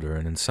grew bolder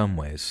and in some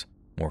ways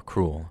more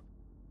cruel.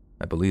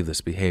 I believe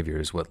this behavior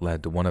is what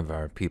led to one of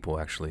our people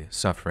actually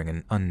suffering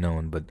an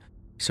unknown but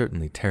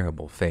certainly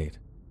terrible fate.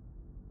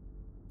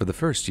 For the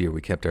first year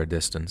we kept our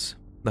distance.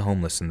 The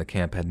homeless in the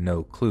camp had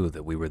no clue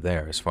that we were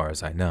there as far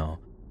as I know.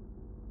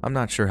 I'm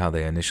not sure how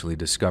they initially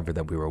discovered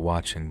that we were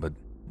watching, but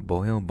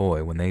boy oh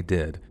boy, when they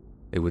did,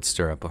 it would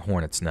stir up a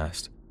hornet's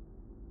nest.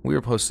 We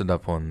were posted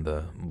up on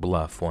the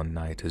bluff one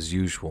night as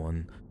usual,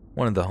 and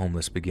one of the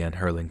homeless began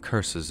hurling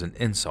curses and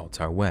insults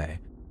our way.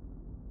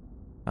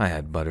 I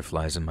had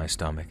butterflies in my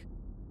stomach.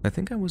 I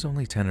think I was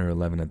only 10 or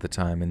 11 at the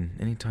time, and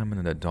any time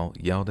an adult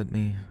yelled at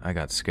me, I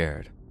got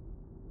scared.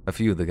 A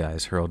few of the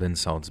guys hurled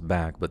insults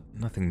back, but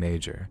nothing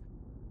major.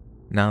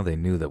 Now they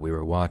knew that we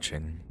were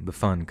watching, the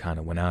fun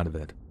kinda went out of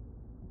it.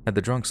 Had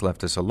the drunks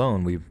left us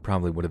alone, we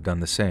probably would have done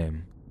the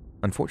same.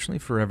 Unfortunately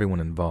for everyone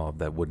involved,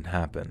 that wouldn't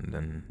happen,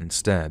 and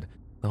instead,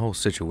 the whole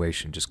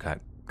situation just got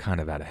kind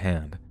of out of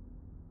hand.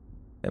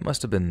 It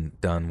must have been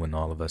done when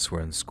all of us were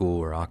in school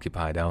or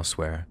occupied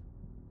elsewhere.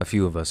 A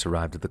few of us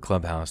arrived at the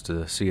clubhouse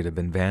to see it had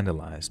been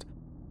vandalized.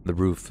 The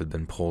roof had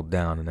been pulled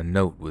down and a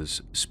note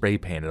was spray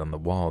painted on the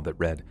wall that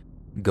read,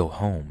 "Go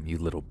home, you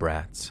little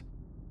brats."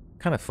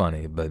 Kind of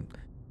funny, but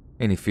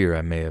any fear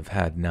I may have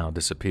had now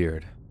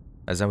disappeared,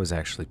 as I was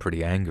actually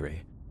pretty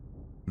angry.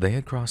 They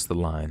had crossed the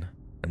line,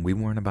 and we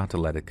weren't about to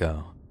let it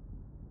go.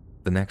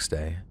 The next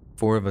day,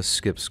 4 of us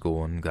skipped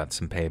school and got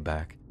some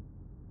payback.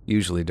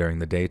 Usually during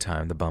the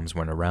daytime, the bums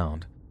weren't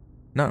around.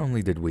 Not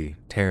only did we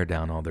tear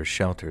down all their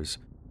shelters,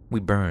 we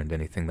burned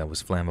anything that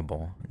was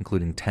flammable,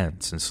 including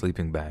tents and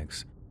sleeping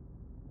bags.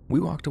 We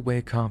walked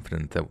away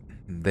confident that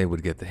they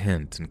would get the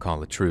hint and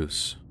call a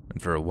truce,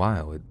 and for a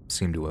while it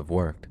seemed to have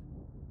worked.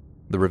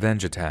 The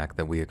revenge attack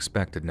that we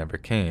expected never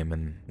came,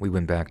 and we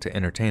went back to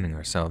entertaining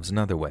ourselves in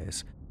other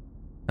ways.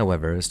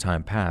 However, as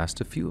time passed,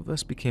 a few of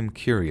us became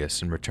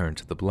curious and returned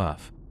to the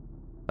bluff.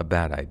 A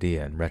bad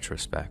idea in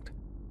retrospect.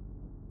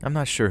 I'm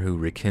not sure who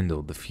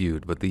rekindled the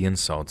feud, but the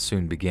insults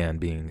soon began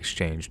being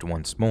exchanged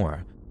once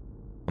more.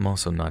 I'm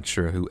also not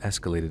sure who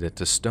escalated it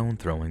to stone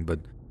throwing, but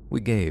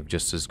we gave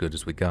just as good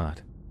as we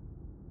got.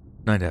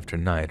 Night after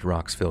night,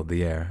 rocks filled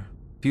the air.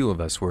 Few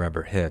of us were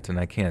ever hit, and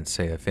I can't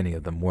say if any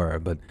of them were,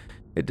 but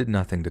it did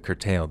nothing to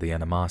curtail the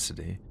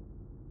animosity.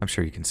 I'm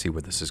sure you can see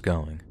where this is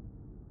going.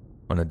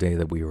 On a day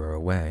that we were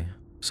away,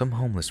 some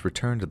homeless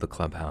returned to the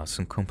clubhouse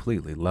and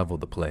completely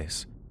leveled the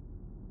place.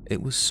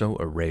 It was so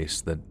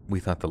erased that we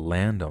thought the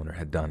landowner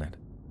had done it.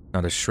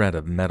 Not a shred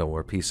of metal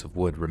or piece of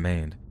wood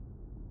remained.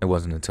 It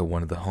wasn't until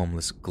one of the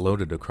homeless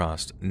gloated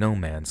across no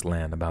man's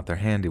land about their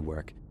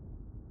handiwork,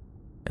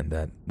 and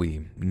that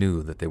we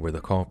knew that they were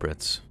the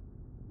culprits.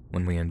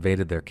 When we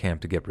invaded their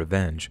camp to get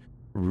revenge,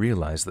 we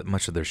realized that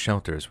much of their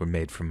shelters were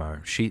made from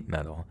our sheet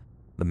metal,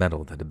 the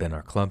metal that had been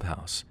our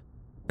clubhouse,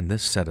 and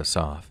this set us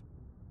off.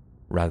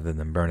 Rather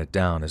than burn it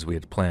down as we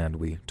had planned,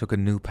 we took a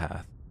new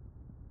path.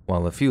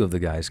 While a few of the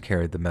guys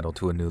carried the metal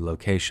to a new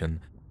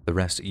location, the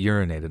rest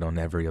urinated on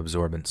every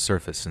absorbent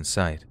surface in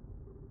sight.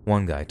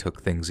 One guy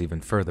took things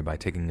even further by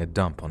taking a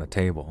dump on a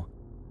table.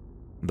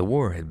 The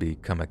war had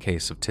become a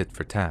case of tit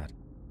for tat,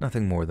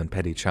 nothing more than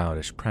petty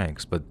childish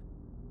pranks, but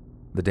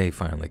the day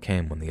finally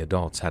came when the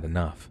adults had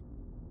enough.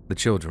 The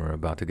children were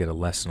about to get a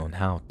lesson on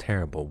how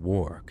terrible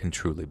war can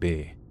truly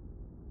be.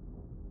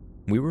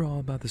 We were all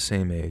about the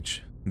same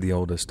age. The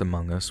oldest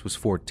among us was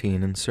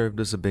 14 and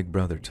served as a big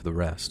brother to the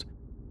rest.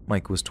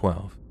 Mike was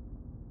 12.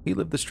 He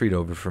lived the street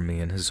over from me,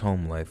 and his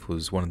home life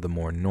was one of the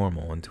more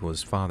normal until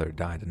his father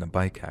died in a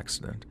bike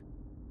accident.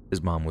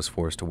 His mom was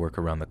forced to work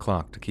around the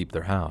clock to keep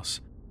their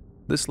house.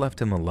 This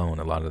left him alone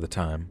a lot of the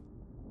time.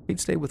 He'd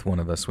stay with one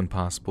of us when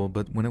possible,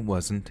 but when it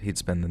wasn't, he'd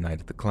spend the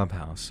night at the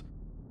clubhouse.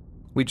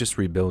 We just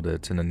rebuilt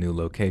it in a new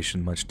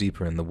location much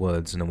deeper in the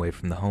woods and away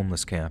from the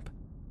homeless camp.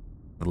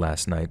 The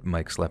last night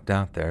Mike slept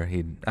out there,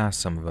 he'd asked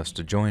some of us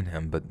to join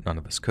him, but none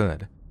of us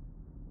could.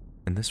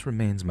 And this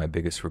remains my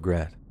biggest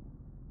regret.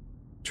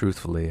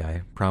 Truthfully,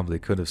 I probably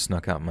could have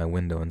snuck out my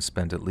window and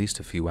spent at least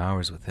a few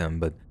hours with him,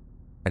 but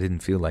I didn't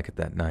feel like it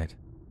that night.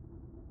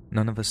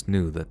 None of us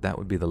knew that that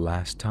would be the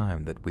last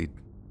time that we'd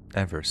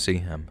ever see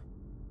him.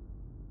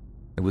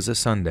 It was a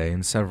Sunday,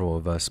 and several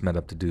of us met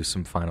up to do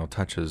some final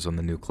touches on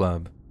the new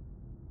club.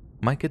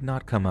 Mike had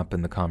not come up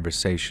in the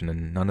conversation,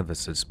 and none of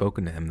us had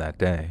spoken to him that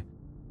day.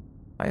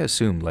 I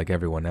assumed, like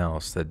everyone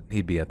else, that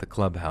he'd be at the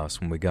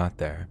clubhouse when we got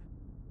there.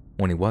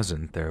 When he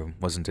wasn't, there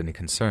wasn't any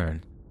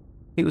concern.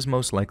 He was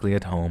most likely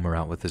at home or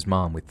out with his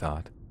mom, we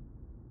thought.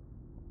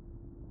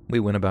 We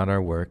went about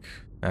our work.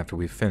 After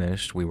we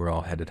finished, we were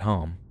all headed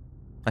home.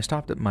 I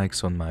stopped at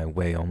Mike's on my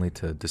way only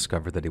to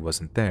discover that he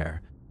wasn't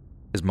there.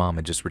 His mom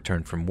had just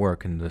returned from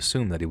work and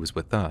assumed that he was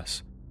with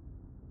us.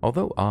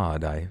 Although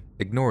odd, I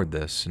ignored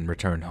this and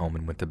returned home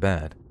and went to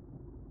bed.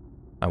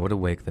 I would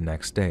awake the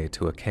next day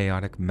to a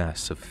chaotic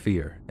mess of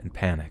fear and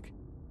panic.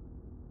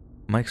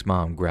 Mike's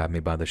mom grabbed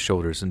me by the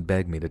shoulders and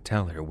begged me to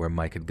tell her where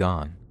Mike had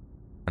gone,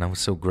 and I was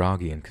so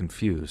groggy and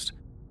confused.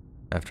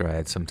 After I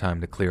had some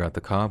time to clear out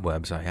the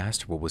cobwebs, I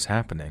asked her what was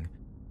happening.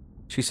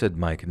 She said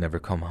Mike had never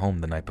come home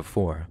the night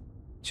before.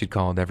 She'd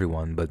called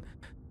everyone, but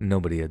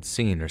nobody had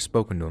seen or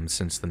spoken to him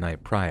since the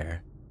night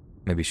prior.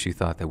 Maybe she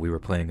thought that we were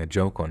playing a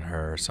joke on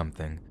her or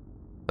something.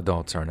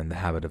 Adults aren't in the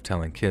habit of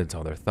telling kids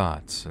all their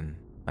thoughts, and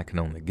I can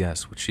only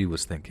guess what she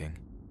was thinking.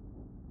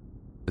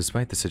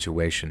 Despite the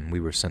situation, we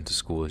were sent to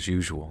school as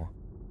usual.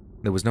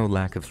 There was no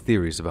lack of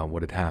theories about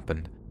what had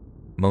happened.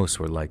 Most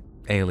were like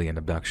alien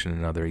abduction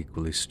and other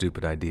equally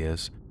stupid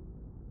ideas.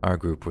 Our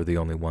group were the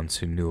only ones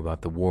who knew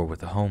about the war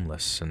with the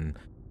homeless and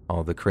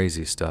all the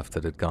crazy stuff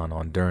that had gone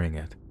on during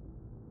it.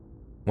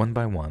 One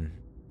by one,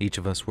 each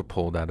of us were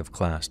pulled out of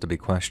class to be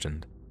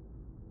questioned.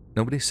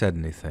 Nobody said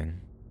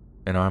anything.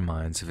 In our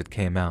minds, if it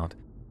came out,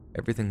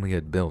 everything we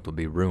had built would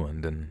be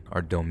ruined and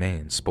our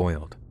domain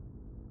spoiled.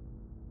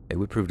 It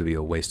would prove to be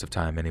a waste of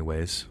time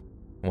anyways.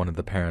 One of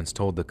the parents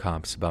told the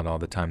cops about all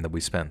the time that we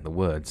spent in the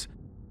woods,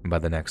 and by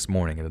the next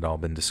morning it had all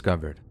been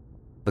discovered.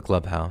 The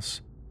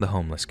clubhouse, the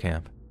homeless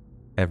camp,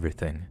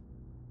 everything.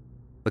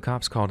 The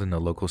cops called in a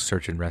local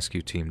search and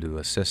rescue team to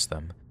assist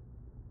them.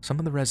 Some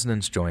of the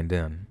residents joined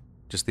in.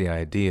 Just the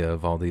idea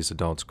of all these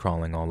adults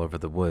crawling all over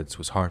the woods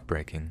was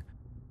heartbreaking.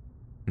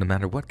 No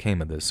matter what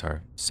came of this,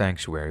 our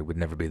sanctuary would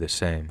never be the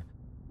same.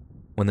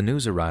 When the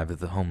news arrived that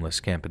the homeless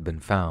camp had been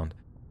found,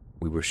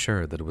 we were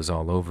sure that it was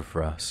all over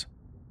for us.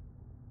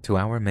 To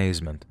our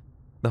amazement,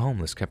 the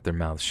homeless kept their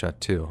mouths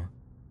shut too.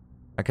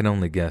 I can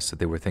only guess that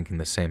they were thinking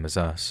the same as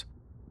us.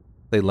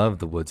 They loved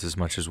the woods as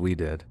much as we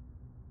did.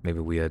 Maybe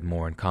we had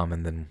more in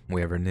common than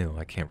we ever knew,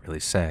 I can't really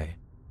say.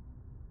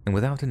 And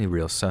without any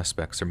real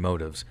suspects or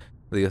motives,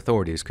 the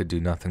authorities could do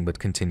nothing but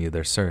continue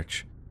their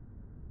search.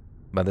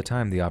 By the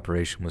time the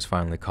operation was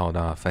finally called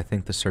off, I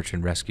think the search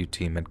and rescue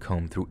team had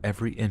combed through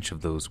every inch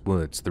of those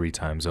woods 3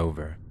 times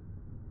over.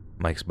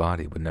 Mike's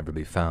body would never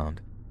be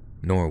found,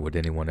 nor would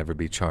anyone ever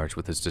be charged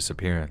with his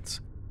disappearance.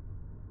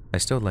 I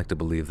still like to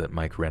believe that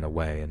Mike ran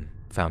away and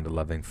found a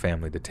loving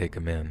family to take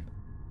him in.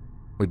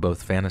 We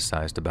both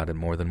fantasized about it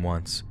more than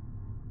once.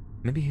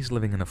 Maybe he's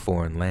living in a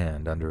foreign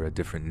land under a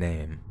different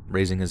name,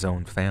 raising his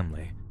own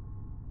family.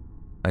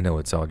 I know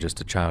it's all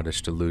just a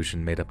childish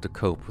delusion made up to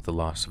cope with the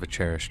loss of a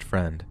cherished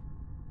friend.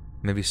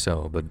 Maybe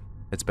so, but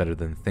it's better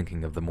than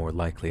thinking of the more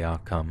likely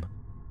outcome.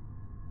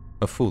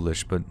 A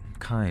foolish but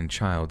kind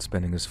child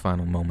spending his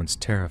final moments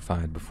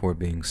terrified before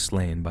being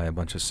slain by a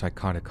bunch of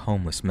psychotic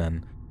homeless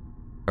men,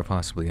 or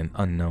possibly an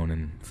unknown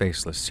and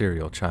faceless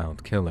serial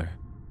child killer.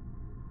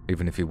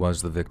 Even if he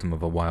was the victim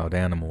of a wild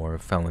animal or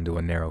fell into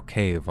a narrow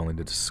cave only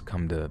to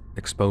succumb to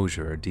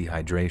exposure or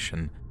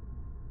dehydration,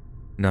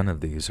 none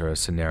of these are a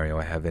scenario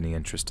I have any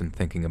interest in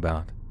thinking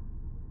about.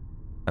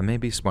 I may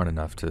be smart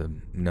enough to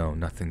know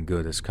nothing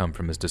good has come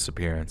from his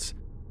disappearance,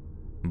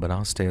 but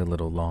I'll stay a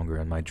little longer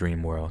in my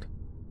dream world.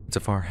 It's a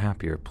far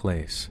happier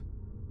place.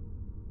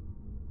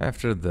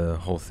 After the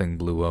whole thing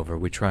blew over,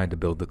 we tried to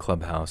build the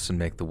clubhouse and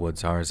make the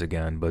woods ours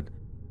again, but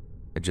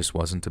it just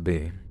wasn't to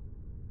be.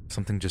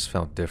 Something just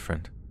felt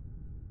different.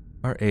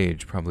 Our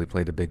age probably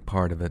played a big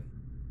part of it.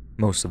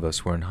 Most of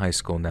us were in high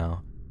school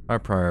now. Our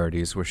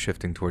priorities were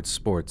shifting towards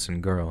sports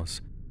and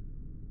girls.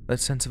 That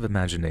sense of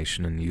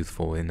imagination and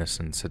youthful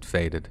innocence had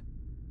faded,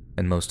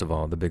 and most of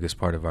all, the biggest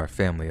part of our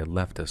family had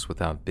left us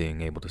without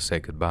being able to say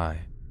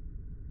goodbye.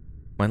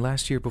 My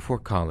last year before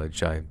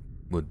college, I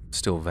would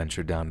still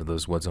venture down to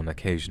those woods on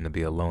occasion to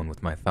be alone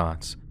with my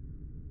thoughts.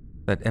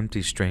 That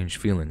empty, strange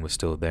feeling was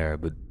still there,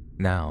 but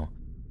now,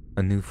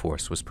 a new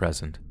force was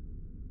present.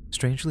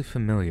 Strangely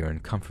familiar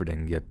and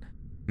comforting, yet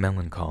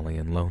melancholy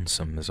and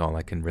lonesome is all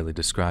I can really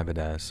describe it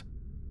as.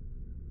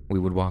 We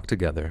would walk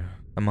together,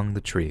 among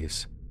the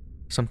trees,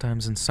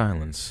 sometimes in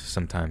silence,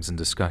 sometimes in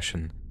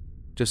discussion,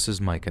 just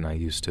as Mike and I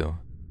used to.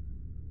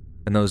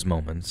 In those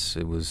moments,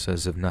 it was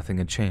as if nothing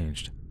had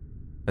changed,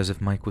 as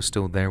if Mike was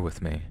still there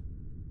with me.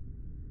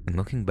 And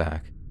looking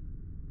back,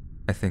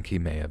 I think he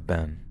may have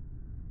been.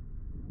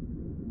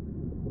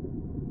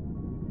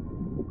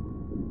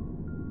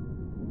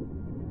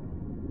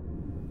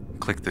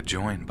 Click the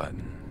join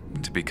button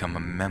to become a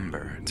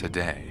member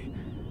today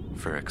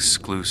for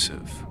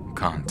exclusive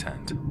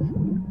content.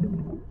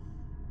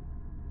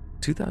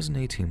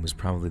 2018 was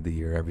probably the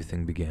year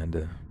everything began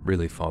to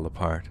really fall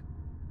apart.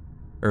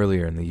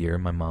 Earlier in the year,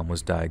 my mom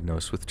was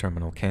diagnosed with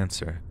terminal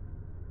cancer.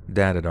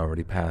 Dad had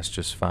already passed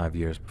just 5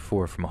 years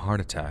before from a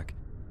heart attack,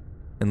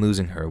 and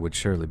losing her would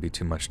surely be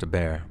too much to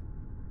bear.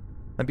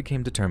 I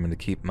became determined to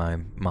keep my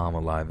mom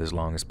alive as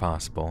long as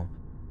possible.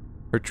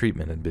 Her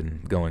treatment had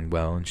been going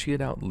well, and she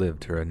had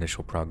outlived her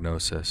initial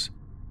prognosis.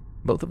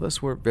 Both of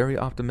us were very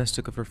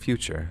optimistic of her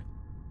future.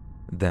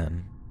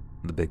 Then,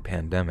 the big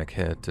pandemic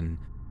hit, and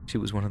she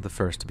was one of the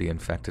first to be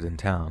infected in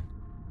town.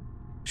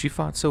 She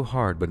fought so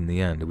hard, but in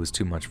the end, it was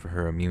too much for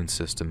her immune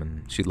system,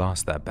 and she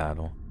lost that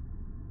battle.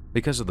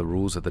 Because of the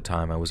rules at the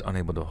time, I was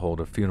unable to hold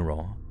a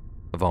funeral.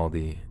 Of all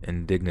the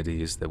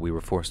indignities that we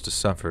were forced to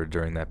suffer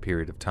during that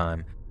period of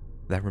time,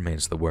 that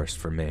remains the worst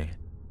for me.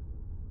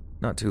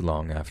 Not too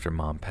long after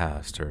Mom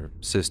passed, her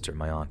sister,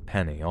 my Aunt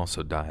Penny,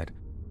 also died.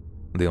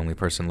 The only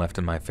person left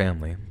in my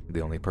family,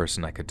 the only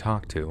person I could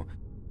talk to,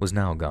 was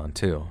now gone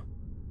too.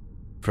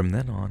 From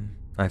then on,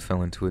 I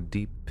fell into a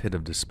deep pit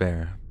of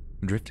despair,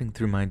 drifting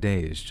through my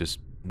days just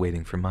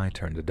waiting for my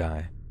turn to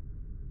die.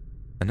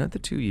 Another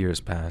 2 years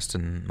passed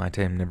and my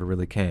time never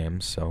really came,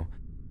 so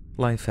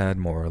life had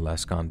more or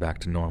less gone back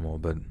to normal,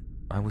 but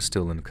I was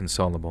still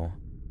inconsolable.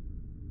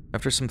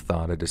 After some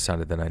thought, I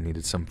decided that I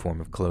needed some form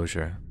of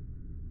closure.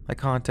 I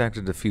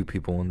contacted a few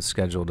people and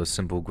scheduled a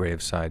simple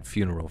graveside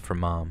funeral for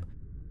Mom.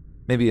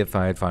 Maybe if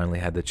I had finally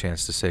had the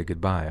chance to say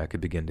goodbye, I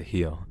could begin to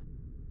heal.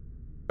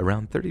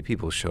 Around 30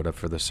 people showed up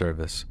for the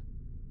service.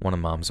 One of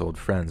Mom's old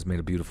friends made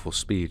a beautiful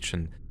speech,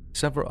 and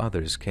several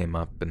others came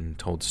up and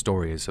told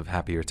stories of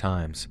happier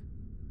times.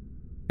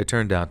 It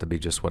turned out to be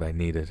just what I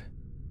needed.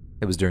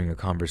 It was during a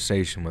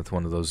conversation with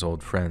one of those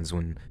old friends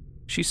when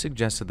she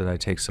suggested that I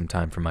take some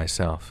time for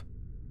myself,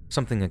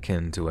 something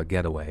akin to a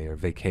getaway or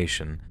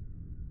vacation,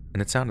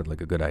 and it sounded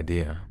like a good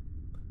idea.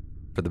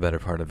 For the better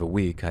part of a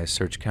week, I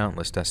searched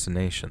countless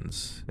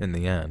destinations. In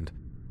the end,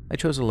 I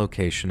chose a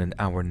location an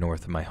hour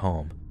north of my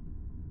home.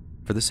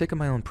 For the sake of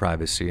my own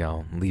privacy,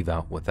 I'll leave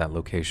out what that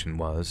location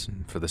was,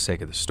 and for the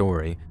sake of the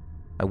story,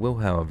 I will,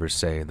 however,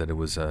 say that it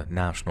was a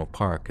national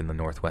park in the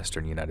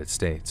northwestern United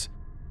States.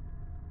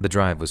 The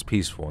drive was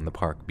peaceful and the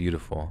park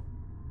beautiful.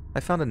 I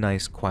found a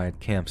nice, quiet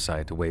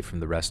campsite away from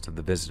the rest of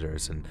the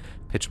visitors and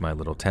pitched my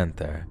little tent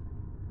there.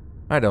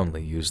 I'd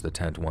only used the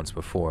tent once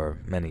before,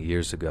 many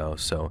years ago,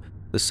 so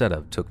the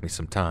setup took me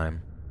some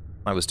time.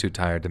 I was too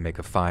tired to make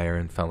a fire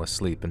and fell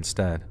asleep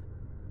instead.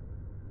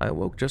 I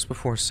awoke just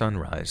before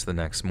sunrise the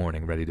next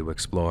morning, ready to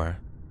explore.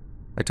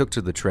 I took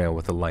to the trail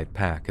with a light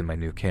pack and my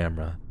new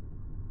camera.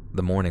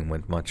 The morning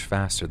went much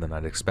faster than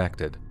I'd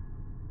expected.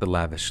 The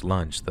lavish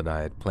lunch that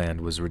I had planned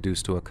was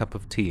reduced to a cup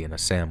of tea and a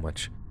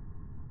sandwich.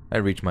 I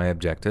reached my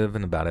objective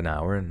in about an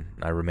hour, and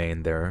I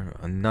remained there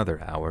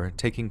another hour,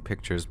 taking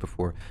pictures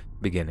before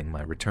beginning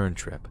my return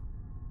trip.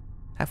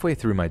 Halfway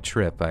through my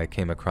trip, I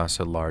came across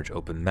a large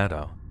open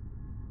meadow.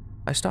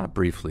 I stopped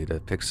briefly to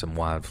pick some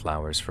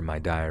wildflowers from my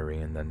diary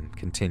and then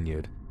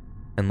continued,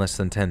 and less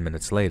than 10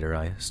 minutes later,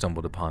 I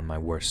stumbled upon my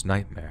worst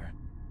nightmare.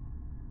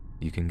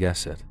 You can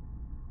guess it.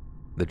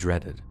 The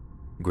dreaded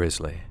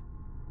grizzly.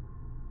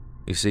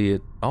 You see,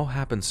 it all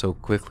happened so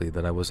quickly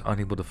that I was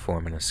unable to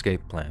form an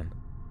escape plan.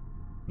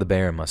 The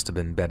bear must have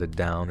been bedded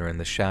down or in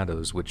the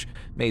shadows, which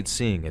made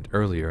seeing it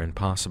earlier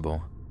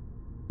impossible.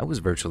 I was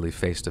virtually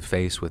face to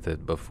face with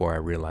it before I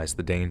realized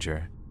the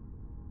danger.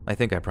 I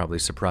think I probably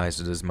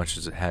surprised it as much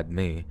as it had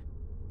me.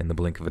 In the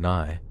blink of an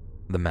eye,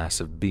 the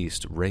massive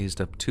beast raised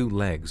up 2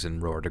 legs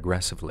and roared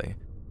aggressively.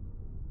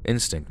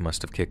 Instinct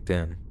must have kicked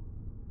in.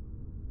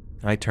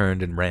 I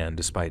turned and ran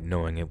despite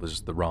knowing it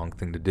was the wrong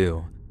thing to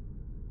do.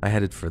 I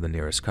headed for the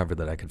nearest cover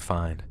that I could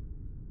find.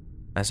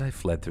 As I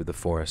fled through the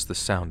forest, the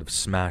sound of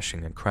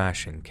smashing and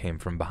crashing came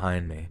from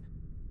behind me.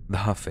 The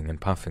huffing and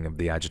puffing of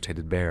the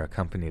agitated bear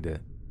accompanied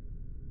it.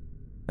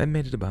 I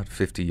made it about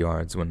 50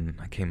 yards when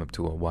I came up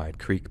to a wide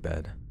creek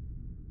bed.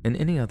 In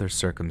any other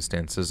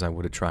circumstances, I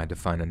would have tried to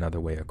find another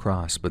way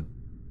across, but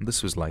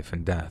this was life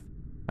and death.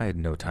 I had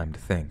no time to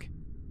think.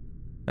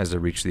 As I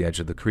reached the edge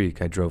of the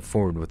creek, I drove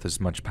forward with as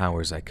much power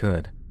as I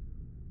could,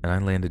 and I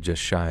landed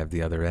just shy of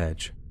the other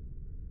edge.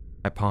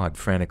 I pawed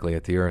frantically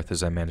at the earth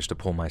as I managed to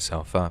pull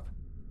myself up,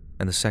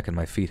 and the second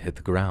my feet hit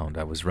the ground,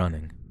 I was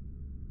running.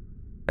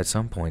 At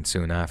some point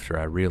soon after,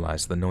 I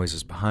realized the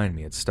noises behind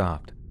me had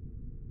stopped.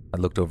 I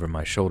looked over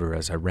my shoulder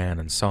as I ran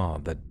and saw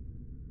that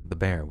the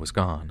bear was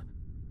gone,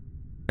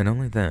 and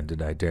only then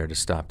did I dare to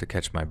stop to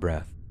catch my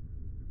breath.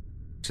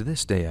 To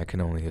this day, I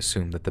can only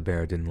assume that the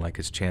bear didn't like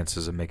his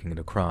chances of making it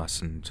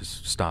across and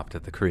just stopped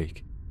at the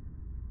creek.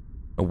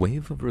 A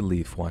wave of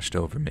relief washed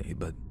over me,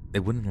 but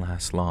it wouldn't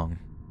last long.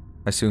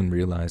 I soon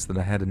realized that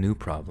I had a new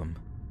problem.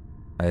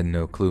 I had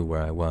no clue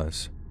where I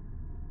was.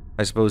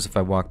 I suppose if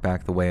I walked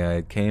back the way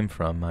I came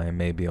from, I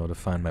may be able to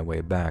find my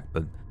way back,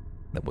 but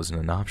that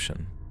wasn't an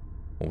option.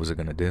 What was I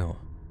going to do?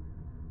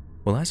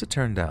 Well, as it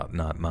turned out,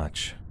 not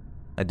much.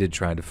 I did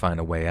try to find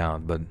a way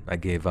out, but I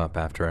gave up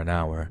after an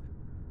hour.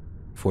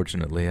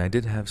 Fortunately, I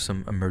did have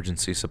some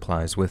emergency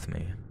supplies with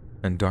me,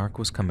 and dark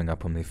was coming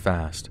up on me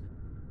fast.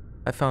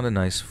 I found a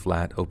nice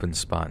flat open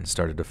spot and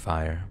started a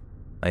fire.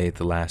 I ate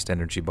the last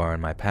energy bar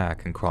in my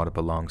pack and crawled up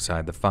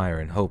alongside the fire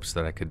in hopes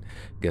that I could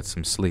get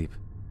some sleep.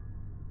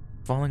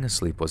 Falling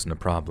asleep wasn't a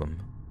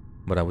problem,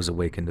 but I was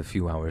awakened a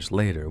few hours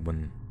later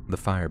when the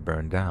fire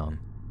burned down.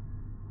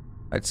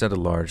 I'd set a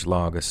large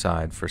log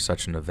aside for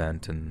such an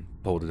event and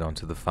pulled it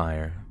onto the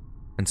fire,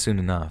 and soon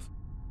enough,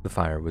 the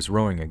fire was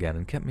roaring again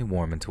and kept me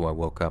warm until I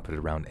woke up at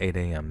around 8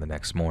 a.m. the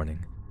next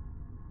morning.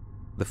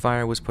 The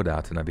fire was put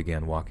out and I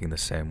began walking the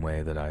same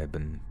way that I had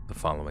been the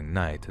following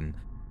night, and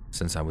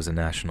since I was a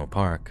national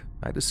park,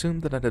 I'd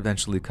assumed that I'd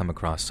eventually come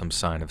across some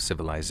sign of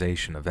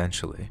civilization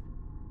eventually.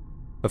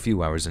 A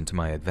few hours into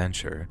my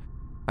adventure,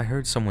 I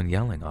heard someone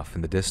yelling off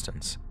in the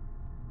distance.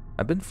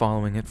 I'd been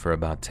following it for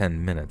about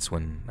 10 minutes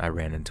when I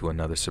ran into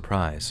another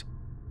surprise.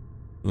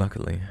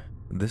 Luckily,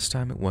 this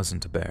time it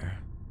wasn't a bear.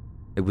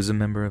 It was a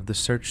member of the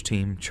search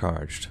team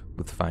charged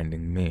with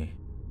finding me.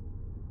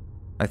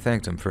 I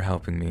thanked him for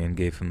helping me and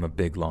gave him a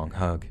big long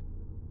hug.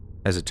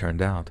 As it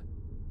turned out,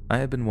 I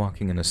had been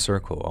walking in a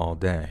circle all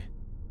day.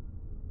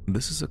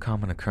 This is a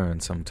common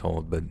occurrence, I'm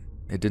told, but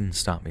it didn't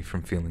stop me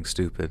from feeling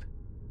stupid.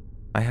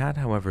 I had,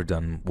 however,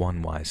 done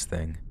one wise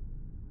thing.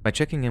 By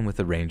checking in with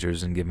the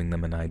rangers and giving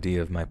them an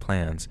idea of my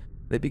plans,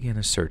 they began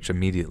a search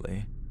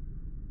immediately.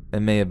 It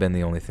may have been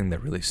the only thing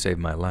that really saved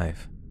my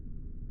life.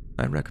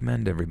 I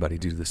recommend everybody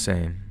do the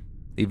same.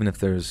 Even if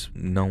there's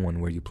no one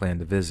where you plan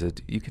to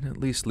visit, you can at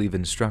least leave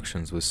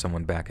instructions with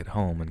someone back at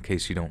home in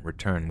case you don't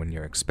return when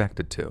you're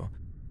expected to.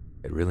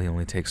 It really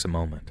only takes a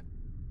moment.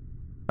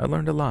 I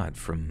learned a lot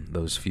from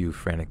those few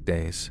frantic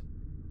days.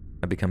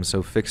 I'd become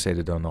so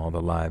fixated on all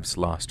the lives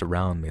lost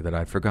around me that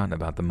I'd forgotten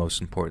about the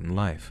most important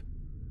life,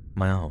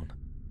 my own.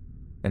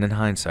 And in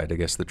hindsight, I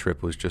guess the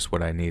trip was just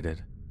what I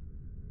needed.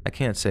 I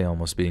can't say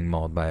almost being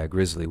mauled by a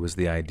grizzly was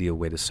the ideal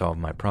way to solve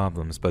my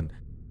problems, but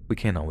we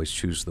can't always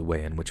choose the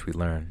way in which we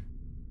learn.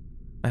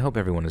 I hope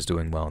everyone is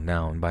doing well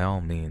now, and by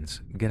all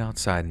means, get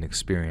outside and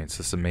experience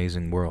this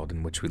amazing world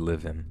in which we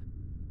live in.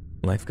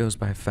 Life goes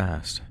by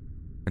fast,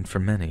 and for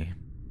many,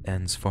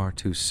 ends far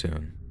too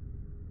soon.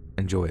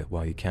 Enjoy it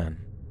while you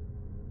can.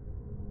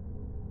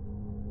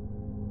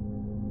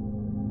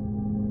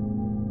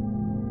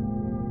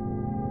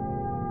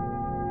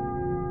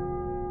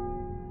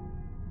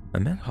 I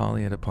met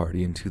Holly at a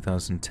party in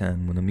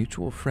 2010 when a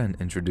mutual friend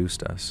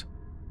introduced us.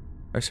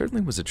 I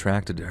certainly was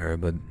attracted to her,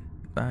 but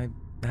I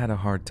had a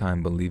hard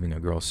time believing a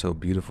girl so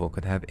beautiful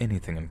could have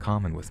anything in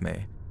common with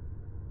me.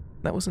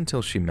 That was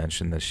until she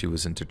mentioned that she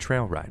was into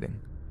trail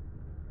riding.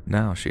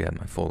 Now she had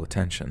my full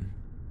attention.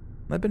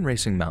 I'd been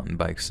racing mountain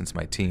bikes since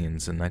my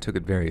teens, and I took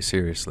it very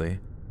seriously,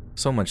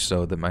 so much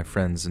so that my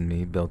friends and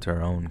me built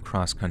our own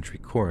cross-country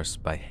course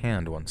by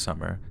hand one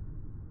summer.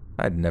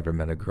 I'd never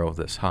met a girl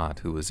this hot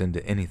who was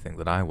into anything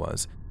that I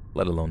was,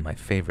 let alone my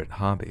favorite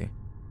hobby.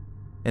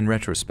 In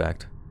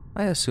retrospect,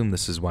 I assume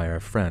this is why our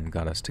friend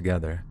got us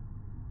together.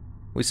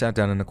 We sat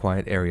down in a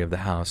quiet area of the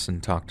house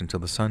and talked until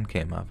the sun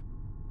came up.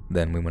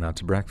 Then we went out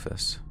to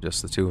breakfast,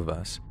 just the two of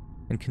us,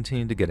 and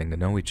continued to getting to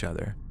know each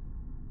other.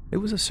 It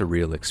was a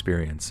surreal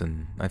experience,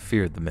 and I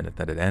feared the minute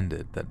that it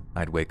ended that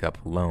I'd wake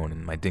up alone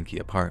in my dinky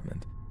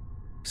apartment.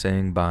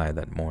 Saying bye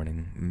that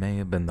morning may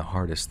have been the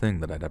hardest thing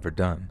that I'd ever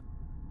done.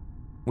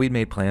 We'd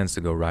made plans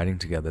to go riding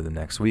together the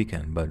next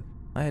weekend, but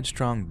I had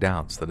strong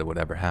doubts that it would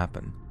ever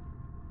happen.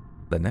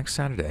 The next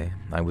Saturday,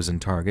 I was in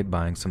Target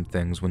buying some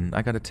things when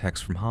I got a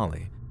text from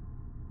Holly.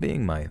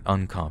 Being my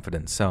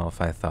unconfident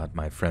self, I thought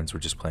my friends were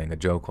just playing a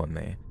joke on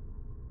me.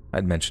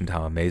 I'd mentioned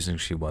how amazing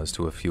she was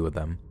to a few of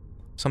them.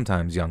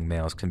 Sometimes young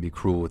males can be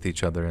cruel with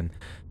each other, and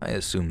I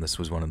assumed this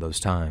was one of those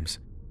times.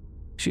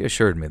 She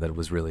assured me that it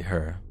was really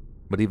her,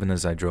 but even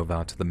as I drove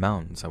out to the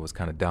mountains, I was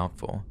kind of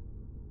doubtful.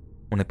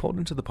 When I pulled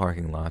into the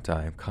parking lot,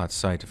 I caught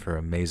sight of her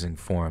amazing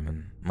form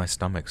and my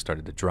stomach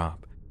started to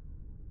drop.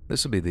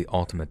 This would be the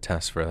ultimate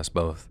test for us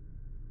both.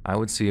 I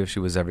would see if she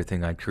was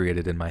everything I'd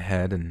created in my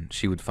head, and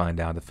she would find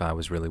out if I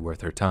was really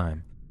worth her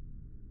time.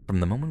 From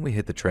the moment we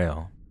hit the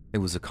trail, it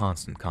was a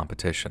constant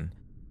competition.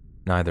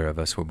 Neither of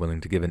us were willing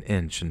to give an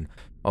inch, and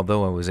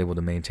although I was able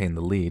to maintain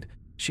the lead,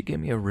 she gave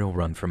me a real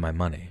run for my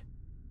money.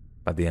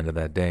 By the end of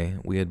that day,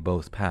 we had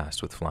both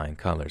passed with flying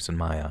colors in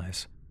my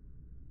eyes.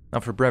 Now,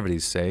 for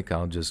brevity's sake,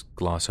 I'll just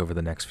gloss over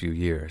the next few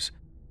years.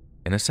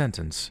 In a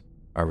sentence,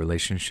 our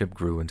relationship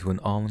grew into an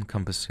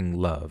all-encompassing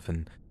love,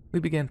 and we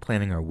began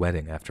planning our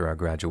wedding after our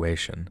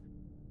graduation.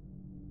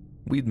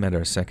 We'd met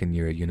our second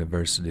year at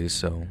university,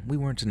 so we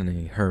weren't in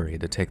any hurry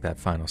to take that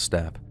final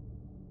step.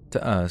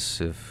 To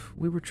us, if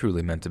we were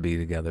truly meant to be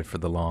together for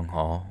the long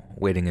haul,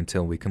 waiting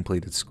until we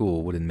completed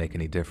school wouldn't make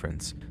any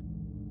difference.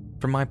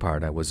 For my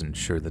part, I wasn't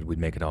sure that we'd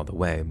make it all the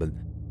way, but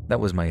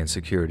that was my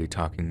insecurity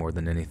talking more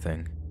than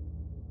anything.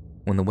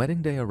 When the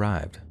wedding day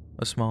arrived,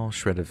 a small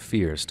shred of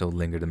fear still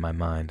lingered in my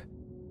mind.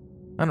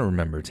 I don't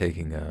remember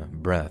taking a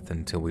breath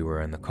until we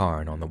were in the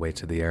car and on the way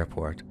to the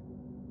airport.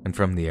 And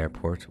from the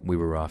airport, we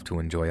were off to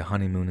enjoy a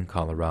honeymoon in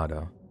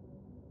Colorado.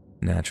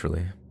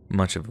 Naturally,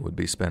 much of it would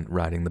be spent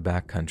riding the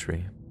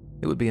backcountry.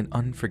 It would be an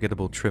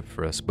unforgettable trip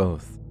for us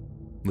both,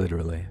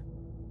 literally.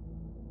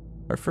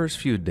 Our first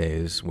few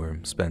days were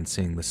spent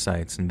seeing the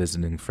sights and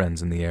visiting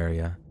friends in the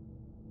area.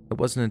 It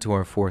wasn't until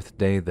our fourth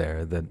day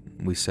there that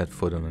we set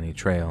foot on any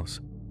trails.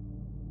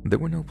 There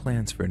were no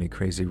plans for any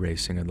crazy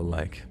racing or the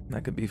like.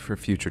 That could be for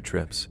future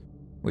trips.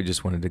 We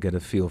just wanted to get a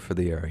feel for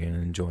the area and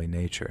enjoy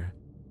nature.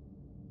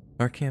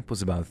 Our camp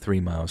was about 3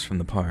 miles from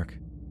the park.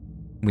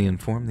 We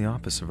informed the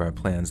office of our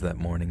plans that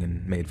morning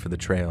and made for the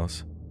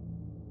trails.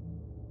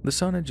 The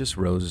sun had just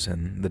rose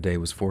and the day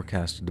was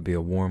forecasted to be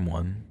a warm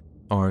one.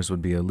 Ours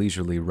would be a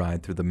leisurely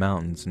ride through the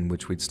mountains in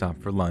which we'd stop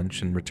for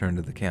lunch and return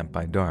to the camp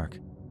by dark.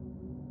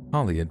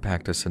 Holly had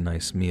packed us a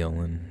nice meal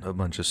and a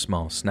bunch of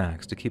small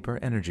snacks to keep our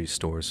energy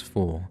stores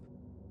full.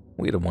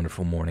 We had a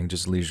wonderful morning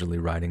just leisurely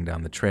riding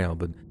down the trail,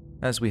 but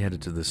as we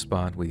headed to the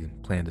spot we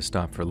planned to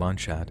stop for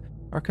lunch at,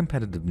 our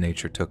competitive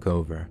nature took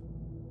over.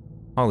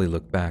 Holly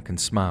looked back and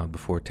smiled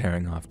before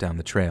tearing off down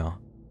the trail.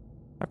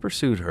 I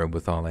pursued her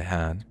with all I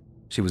had.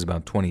 She was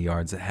about 20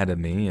 yards ahead of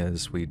me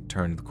as we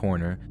turned the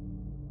corner,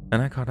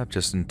 and I caught up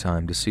just in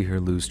time to see her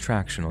lose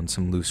traction on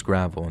some loose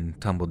gravel and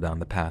tumble down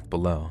the path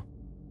below.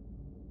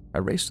 I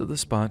raced to the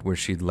spot where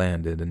she'd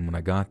landed, and when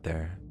I got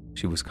there,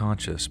 she was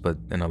conscious but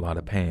in a lot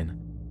of pain.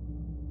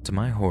 To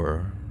my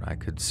horror, I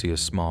could see a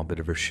small bit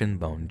of her shin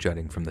bone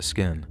jutting from the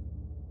skin.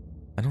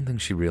 I don't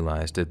think she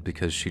realized it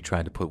because she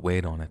tried to put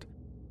weight on it.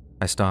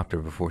 I stopped her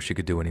before she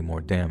could do any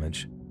more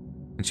damage,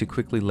 and she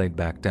quickly laid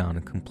back down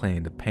and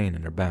complained of pain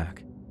in her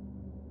back.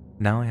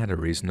 Now I had a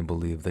reason to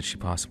believe that she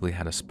possibly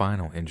had a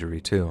spinal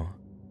injury too.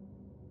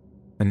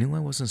 I knew I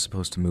wasn't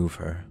supposed to move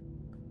her.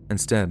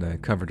 Instead, I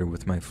covered her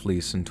with my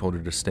fleece and told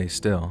her to stay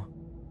still.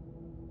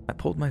 I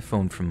pulled my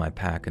phone from my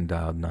pack and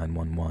dialed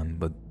 911,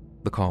 but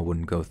the call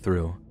wouldn't go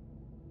through.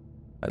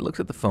 I looked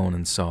at the phone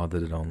and saw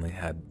that it only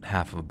had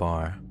half of a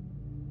bar.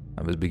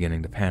 I was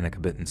beginning to panic a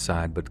bit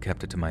inside, but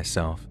kept it to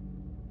myself.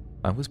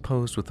 I was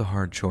posed with a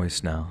hard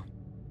choice now.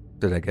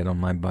 Did I get on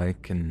my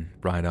bike and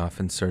ride off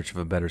in search of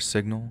a better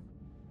signal?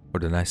 Or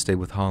did I stay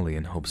with Holly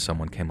and hope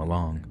someone came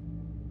along?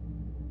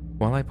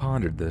 While I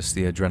pondered this,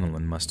 the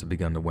adrenaline must have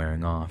begun to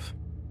wearing off.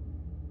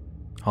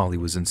 Holly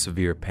was in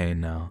severe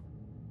pain now.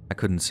 I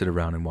couldn't sit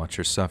around and watch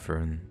her suffer,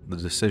 and the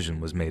decision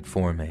was made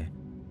for me.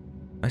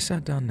 I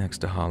sat down next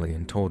to Holly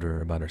and told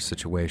her about her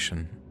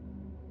situation.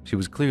 She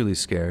was clearly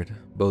scared,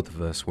 both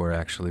of us were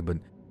actually, but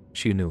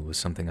she knew it was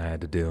something I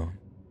had to do.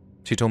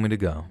 She told me to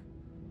go.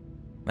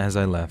 As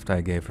I left,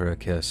 I gave her a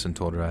kiss and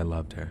told her I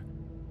loved her.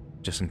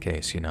 Just in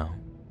case, you know.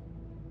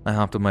 I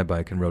hopped on my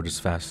bike and rode as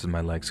fast as my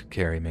legs could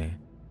carry me.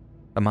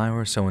 A mile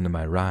or so into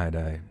my ride,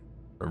 I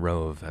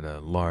arose at a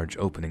large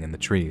opening in the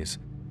trees,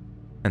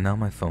 and now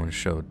my phone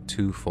showed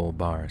 2 full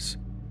bars.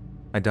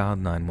 I dialed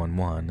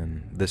 911,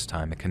 and this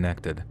time it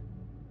connected.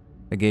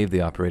 I gave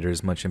the operator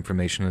as much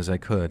information as I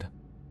could.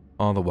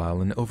 All the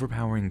while, an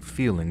overpowering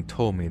feeling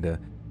told me to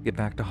get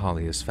back to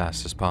Holly as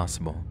fast as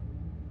possible.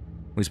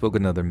 We spoke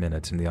another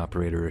minute, and the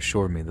operator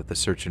assured me that the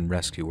search and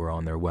rescue were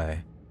on their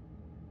way.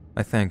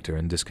 I thanked her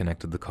and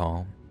disconnected the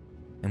call,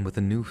 and with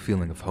a new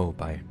feeling of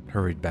hope, I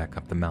hurried back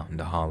up the mountain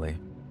to Holly.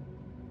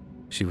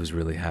 She was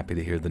really happy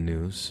to hear the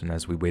news, and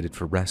as we waited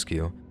for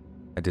rescue,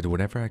 I did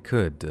whatever I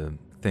could to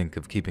think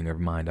of keeping her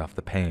mind off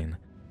the pain.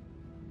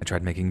 I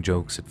tried making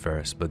jokes at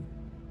first, but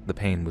the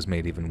pain was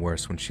made even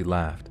worse when she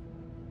laughed.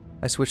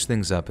 I switched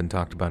things up and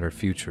talked about her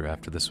future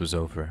after this was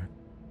over.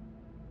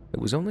 It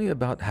was only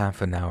about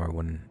half an hour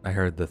when I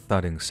heard the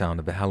thudding sound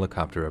of a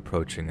helicopter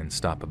approaching and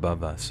stop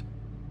above us.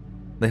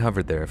 They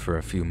hovered there for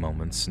a few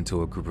moments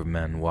until a group of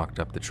men walked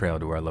up the trail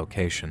to our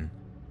location.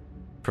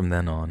 From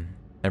then on,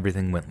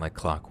 everything went like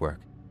clockwork.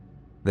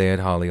 They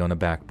had Holly on a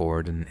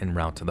backboard and en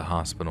route to the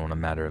hospital in a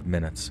matter of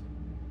minutes.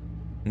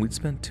 We'd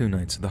spent 2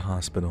 nights at the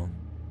hospital.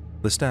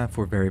 The staff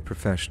were very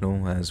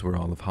professional, as were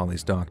all of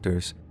Holly's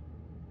doctors.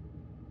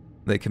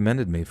 They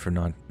commended me for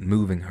not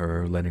moving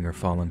her or letting her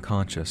fall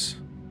unconscious,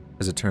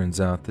 as it turns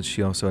out that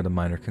she also had a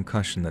minor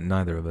concussion that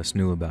neither of us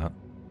knew about.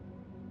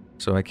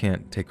 So I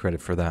can't take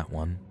credit for that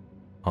one.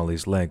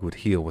 Holly's leg would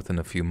heal within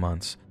a few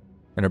months,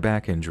 and her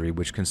back injury,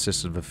 which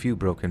consisted of a few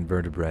broken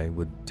vertebrae,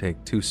 would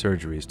take 2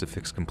 surgeries to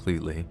fix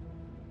completely.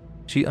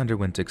 She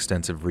underwent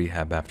extensive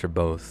rehab after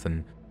both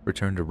and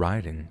returned to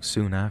riding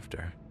soon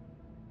after.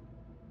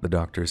 The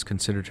doctors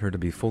considered her to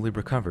be fully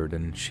recovered,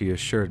 and she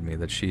assured me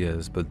that she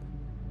is, but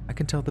I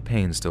can tell the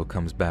pain still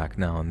comes back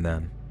now and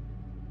then.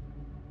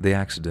 The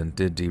accident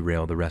did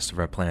derail the rest of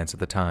our plans at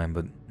the time,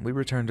 but we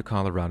returned to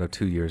Colorado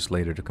 2 years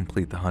later to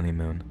complete the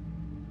honeymoon.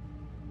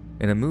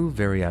 In a move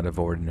very out of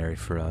ordinary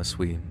for us,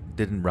 we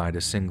didn't ride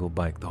a single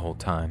bike the whole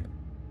time.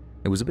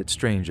 It was a bit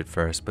strange at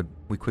first, but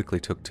we quickly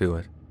took to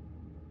it.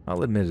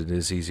 I'll admit it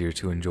is easier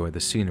to enjoy the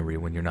scenery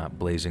when you're not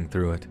blazing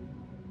through it.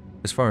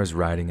 As far as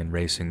riding and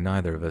racing,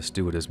 neither of us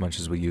do it as much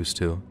as we used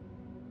to.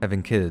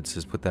 Having kids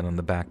has put that on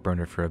the back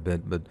burner for a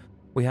bit, but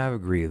we have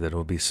agreed that it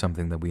will be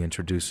something that we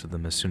introduce to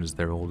them as soon as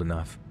they're old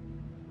enough.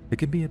 It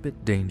can be a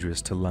bit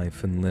dangerous to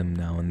life and limb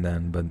now and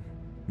then, but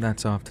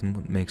that's often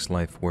what makes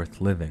life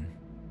worth living,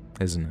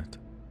 isn't it?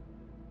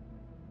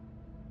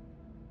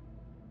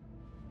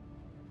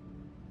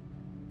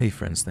 Hey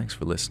friends, thanks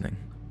for listening.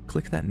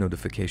 Click that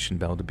notification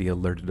bell to be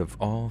alerted of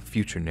all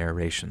future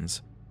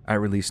narrations. I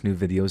release new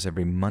videos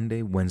every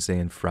Monday, Wednesday,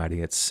 and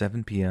Friday at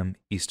 7 p.m.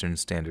 Eastern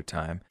Standard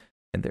Time,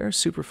 and there are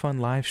super fun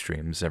live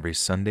streams every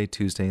Sunday,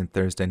 Tuesday, and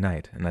Thursday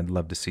night, and I'd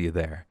love to see you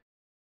there.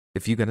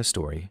 If you got a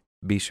story,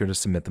 be sure to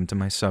submit them to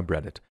my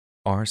subreddit,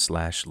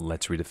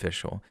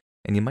 r/letsreadofficial,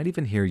 and you might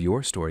even hear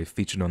your story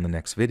featured on the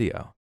next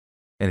video.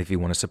 And if you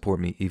want to support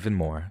me even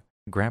more,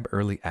 grab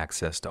early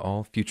access to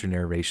all future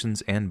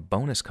narrations and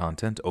bonus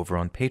content over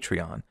on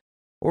Patreon,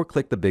 or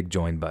click the big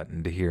join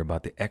button to hear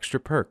about the extra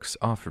perks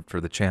offered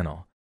for the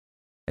channel.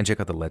 And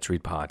check out the Let's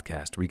Read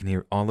podcast, where you can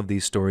hear all of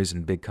these stories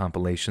in big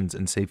compilations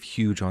and save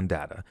huge on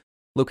data.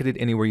 Located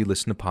anywhere you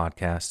listen to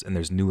podcasts, and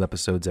there's new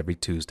episodes every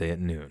Tuesday at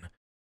noon.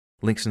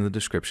 Links in the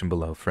description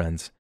below,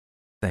 friends.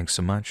 Thanks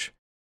so much,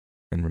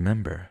 and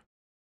remember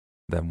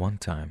that one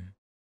time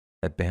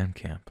at band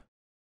camp.